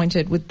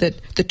disappointed with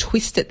the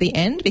twist at the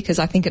end because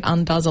I think it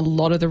undoes a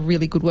lot of the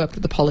really good work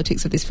that the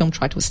politics of this film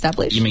tried to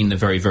establish. You mean the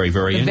very, very,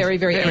 very end? The very,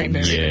 very end.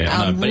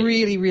 Yeah.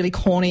 Really, really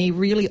corny,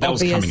 really that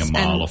obvious. That was coming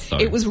a mile off, though.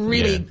 It was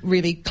really,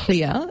 really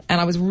clear, and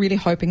I was really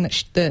hoping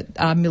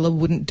that Miller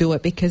wouldn't do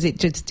it because it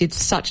just did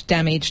such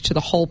damage to the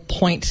whole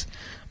point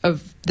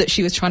of that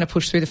she was trying to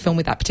push through the film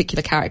with that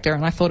particular character,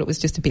 and I thought it was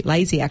just a bit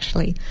lazy,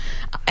 actually.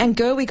 And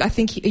Gerwig, I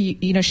think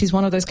she's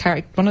one of those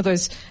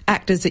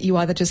actors that you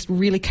either just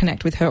really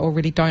connect with her or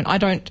really don't. I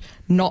don't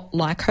not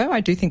like her. I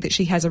do think that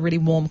she has a really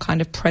warm kind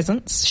of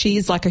presence. She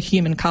is like a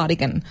human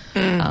cardigan.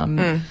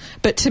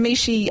 But to me,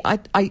 she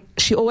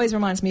always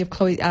reminds me of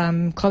Chloe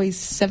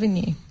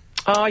Sevigny.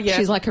 Oh yeah,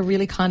 she's like a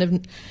really kind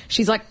of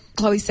she's like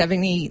Chloe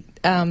Sevigny.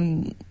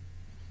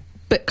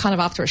 But kind of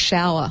after a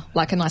shower,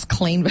 like a nice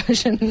clean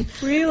version.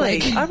 Really?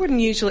 I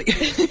wouldn't usually... Do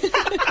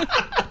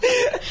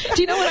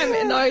you know what I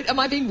mean? No, am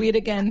I being weird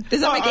again?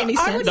 Does that make any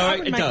sense? No,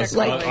 it does.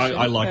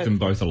 I like them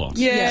both a lot.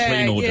 Yeah,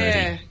 clean or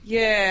dirty.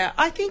 Yeah.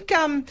 I think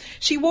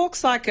she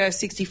walks like a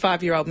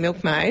 65-year-old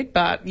milkmaid,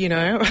 but,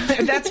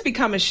 that's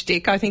become a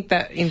shtick. I think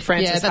that in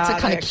Frances Hart... Yeah, that's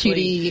a kind of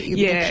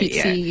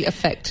cutesy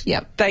effect.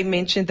 Yeah. They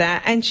mentioned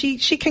that. And she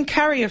can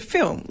carry a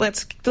film.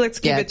 Let's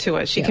give it to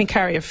her. She can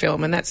carry a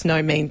film, and that's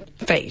no mean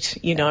feat,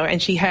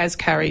 and she has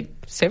carried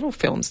several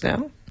films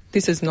now.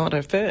 this is not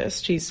her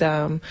first. She's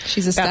about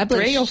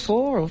established. 3 or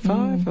 4 or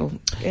 5. Or,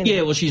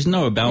 Yeah, well, she's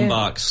Noah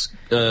Baumbach's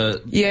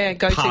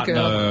go-to partner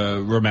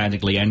girl.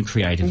 romantically and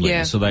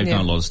creatively, so they've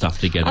done a lot of stuff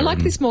together. I like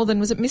this more than,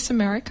 was it Miss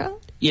America?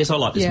 Yes, I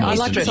like this Yeah, more. I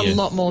like this a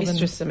lot more than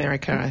Mistress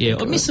America. I Yeah,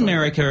 think Miss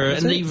America,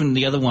 and even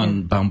the other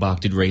one Baumbach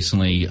did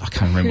recently. I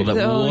can't remember what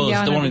that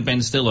was. The one with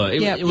Ben Stiller.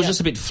 It was just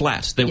a bit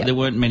flat. There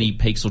weren't many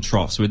peaks or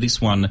troughs. With this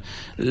one,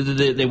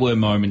 there were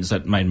moments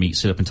that made me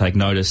sit up and take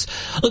notice.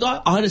 Look,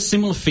 I had a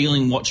similar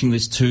feeling watching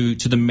this to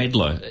The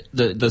Meddler,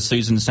 the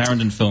Susan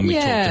Sarandon film we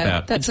talked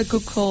about. That's a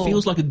good call. It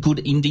feels like a good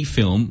indie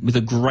film with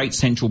a great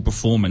central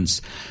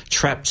performance,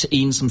 trapped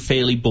in some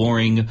fairly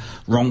boring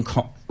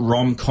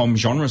rom-com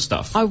genre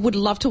stuff. I would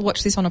love to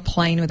watch this on a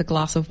plane with a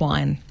glass of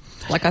wine.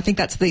 Like, I think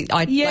that's to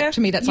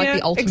me, that's like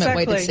the ultimate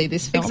way to see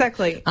this film.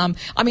 Exactly.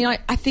 I mean,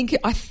 I think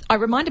I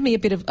reminded me a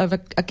bit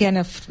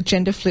of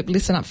gender flip.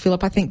 Listen up,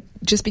 Philip. I think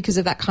just because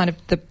of that kind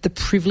of the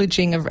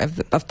privileging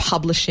of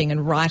publishing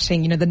and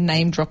writing, the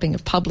name dropping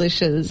of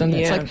publishers, and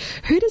it's like,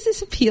 who does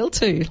this appeal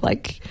to?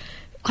 Like,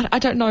 I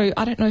don't know.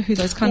 I don't know who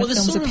those kind of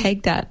films are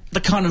pegged at.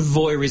 The kind of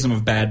voyeurism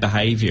of bad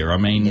behaviour. I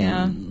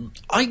mean,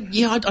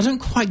 I don't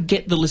quite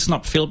get the Listen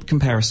Up Philip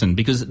comparison,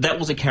 because that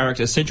was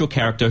a central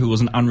character who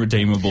was an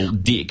unredeemable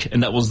dick,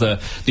 and that was the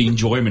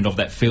enjoyment of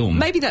that film.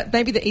 Maybe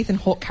the Ethan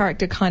Hawke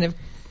character kind of.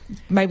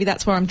 Maybe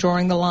that's where I'm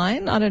drawing the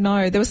line. I don't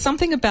know. There was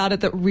something about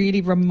it that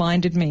really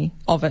reminded me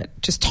of it,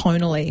 just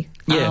tonally,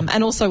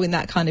 and also in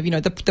that kind of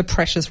the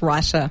precious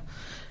writer,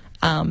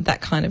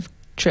 that kind of.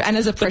 True. And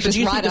as a precious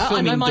writer,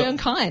 I know my own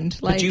kind.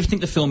 But do you think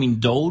the film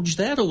indulged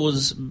that, or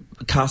was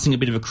casting a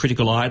bit of a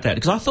critical eye at that?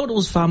 Because I thought it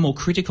was far more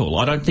critical.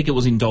 I don't think it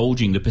was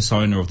indulging the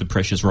persona of the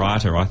precious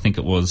writer. I think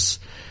it was...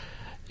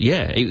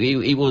 Yeah,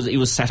 it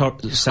was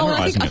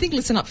satirising. I think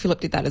Listen Up, Philip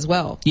did that as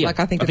well. Yeah,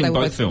 I think they were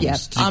both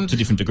films to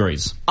different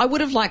degrees. I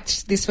would have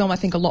liked this film, I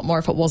think, a lot more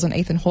if it wasn't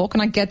Ethan Hawke,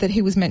 and I get that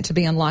he was meant to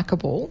be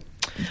unlikable.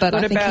 But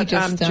what I think about he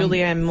just,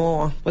 Julianne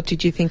Moore? What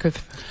did you think of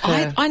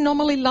her? I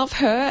normally love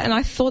her, and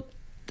I thought...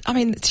 I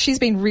mean, she's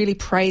been really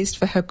praised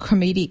for her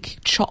comedic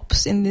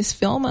chops in this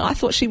film, and I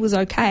thought she was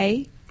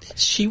okay.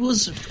 She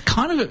was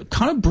kind of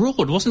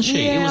broad, wasn't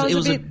she? Yeah, it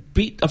was a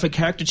bit of a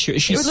caricature.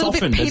 She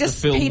softened Peter, as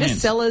the film Peter went.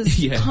 Sellers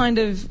kind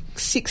of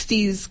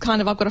 60s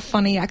kind of, I've got a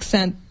funny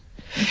accent.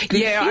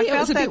 Yeah,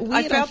 I felt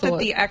weird, that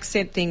the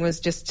accent thing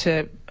was just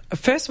to,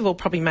 first of all,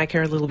 probably make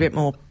her a little bit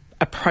more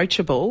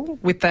approachable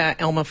with the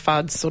Elmer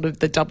Fudd sort of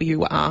the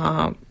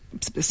WR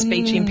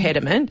speech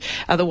impediment.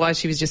 Otherwise,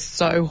 she was just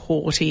so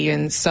haughty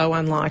and so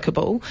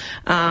unlikable.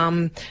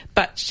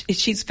 But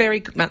she's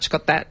very much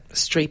got that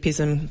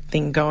Streepism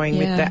thing going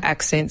with the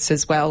accents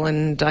as well.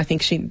 And I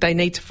think they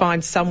need to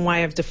find some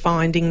way of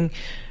defining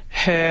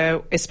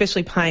her,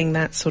 especially playing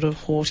that sort of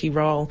haughty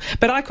role.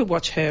 But I could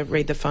watch her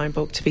read the phone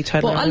book, to be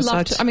totally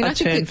honest. I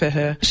turn for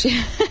her.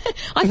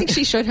 I think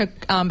she showed her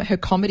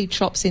comedy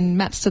chops in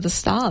Maps to the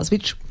Stars,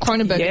 which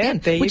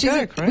Cronenberg which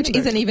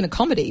isn't even a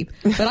comedy.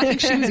 But I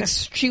think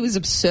she was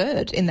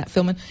absurd in that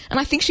film, and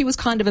I think she was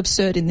kind of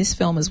absurd in this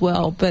film as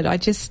well. But I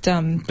just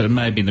but it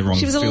may have been the wrong.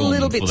 She was film a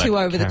little bit too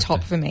over character. the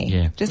top for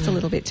me. Just a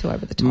little bit too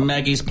over the top.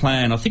 Maggie's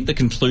Plan. I think the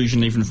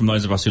conclusion, even from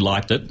those of us who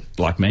liked it,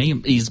 like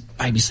me, is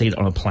babysit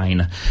on a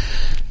plane.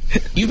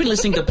 You've been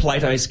listening to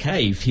Plato's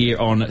Cave here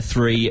on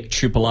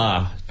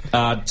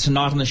 3RRR.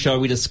 Tonight on the show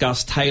we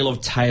discuss Tale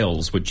of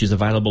Tales, which is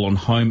available on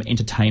home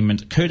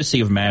entertainment, courtesy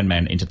of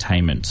Madman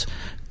Entertainment.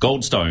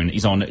 Goldstone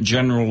is on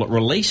general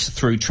release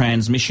through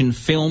Transmission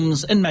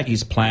Films, and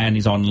Maggie's Plan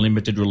is on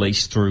limited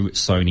release through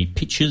Sony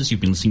Pictures.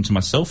 You've been listening to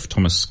myself,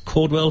 Thomas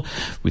Caldwell,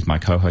 with my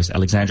co-host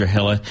Alexandra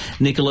Heller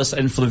Nicholas,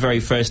 and for the very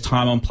first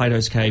time on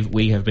Plato's Cave,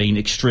 we have been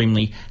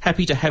extremely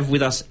happy to have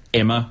with us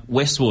Emma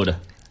Westwood.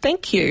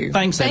 Thank you.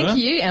 Thanks, Emma. Thank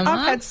you, Emma.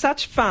 I've had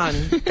such fun.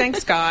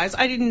 Thanks, guys.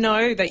 I didn't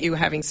know that you were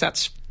having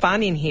such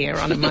fun in here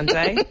on a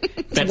Monday.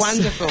 It's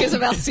wonderful. Because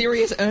of our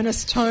serious,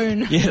 earnest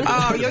tone. Yeah.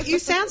 Oh, you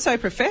sound so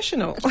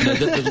professional.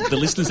 The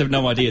listeners have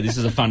no idea this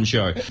is a fun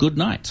show. Good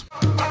night.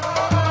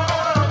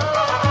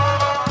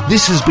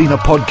 This has been a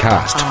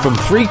podcast from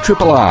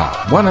 3RRR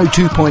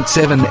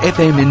 102.7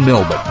 FM in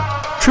Melbourne.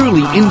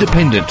 Truly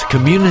independent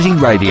community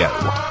radio.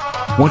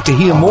 Want to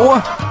hear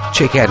more?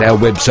 Check out our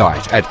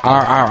website at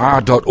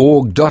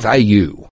rrr.org.au.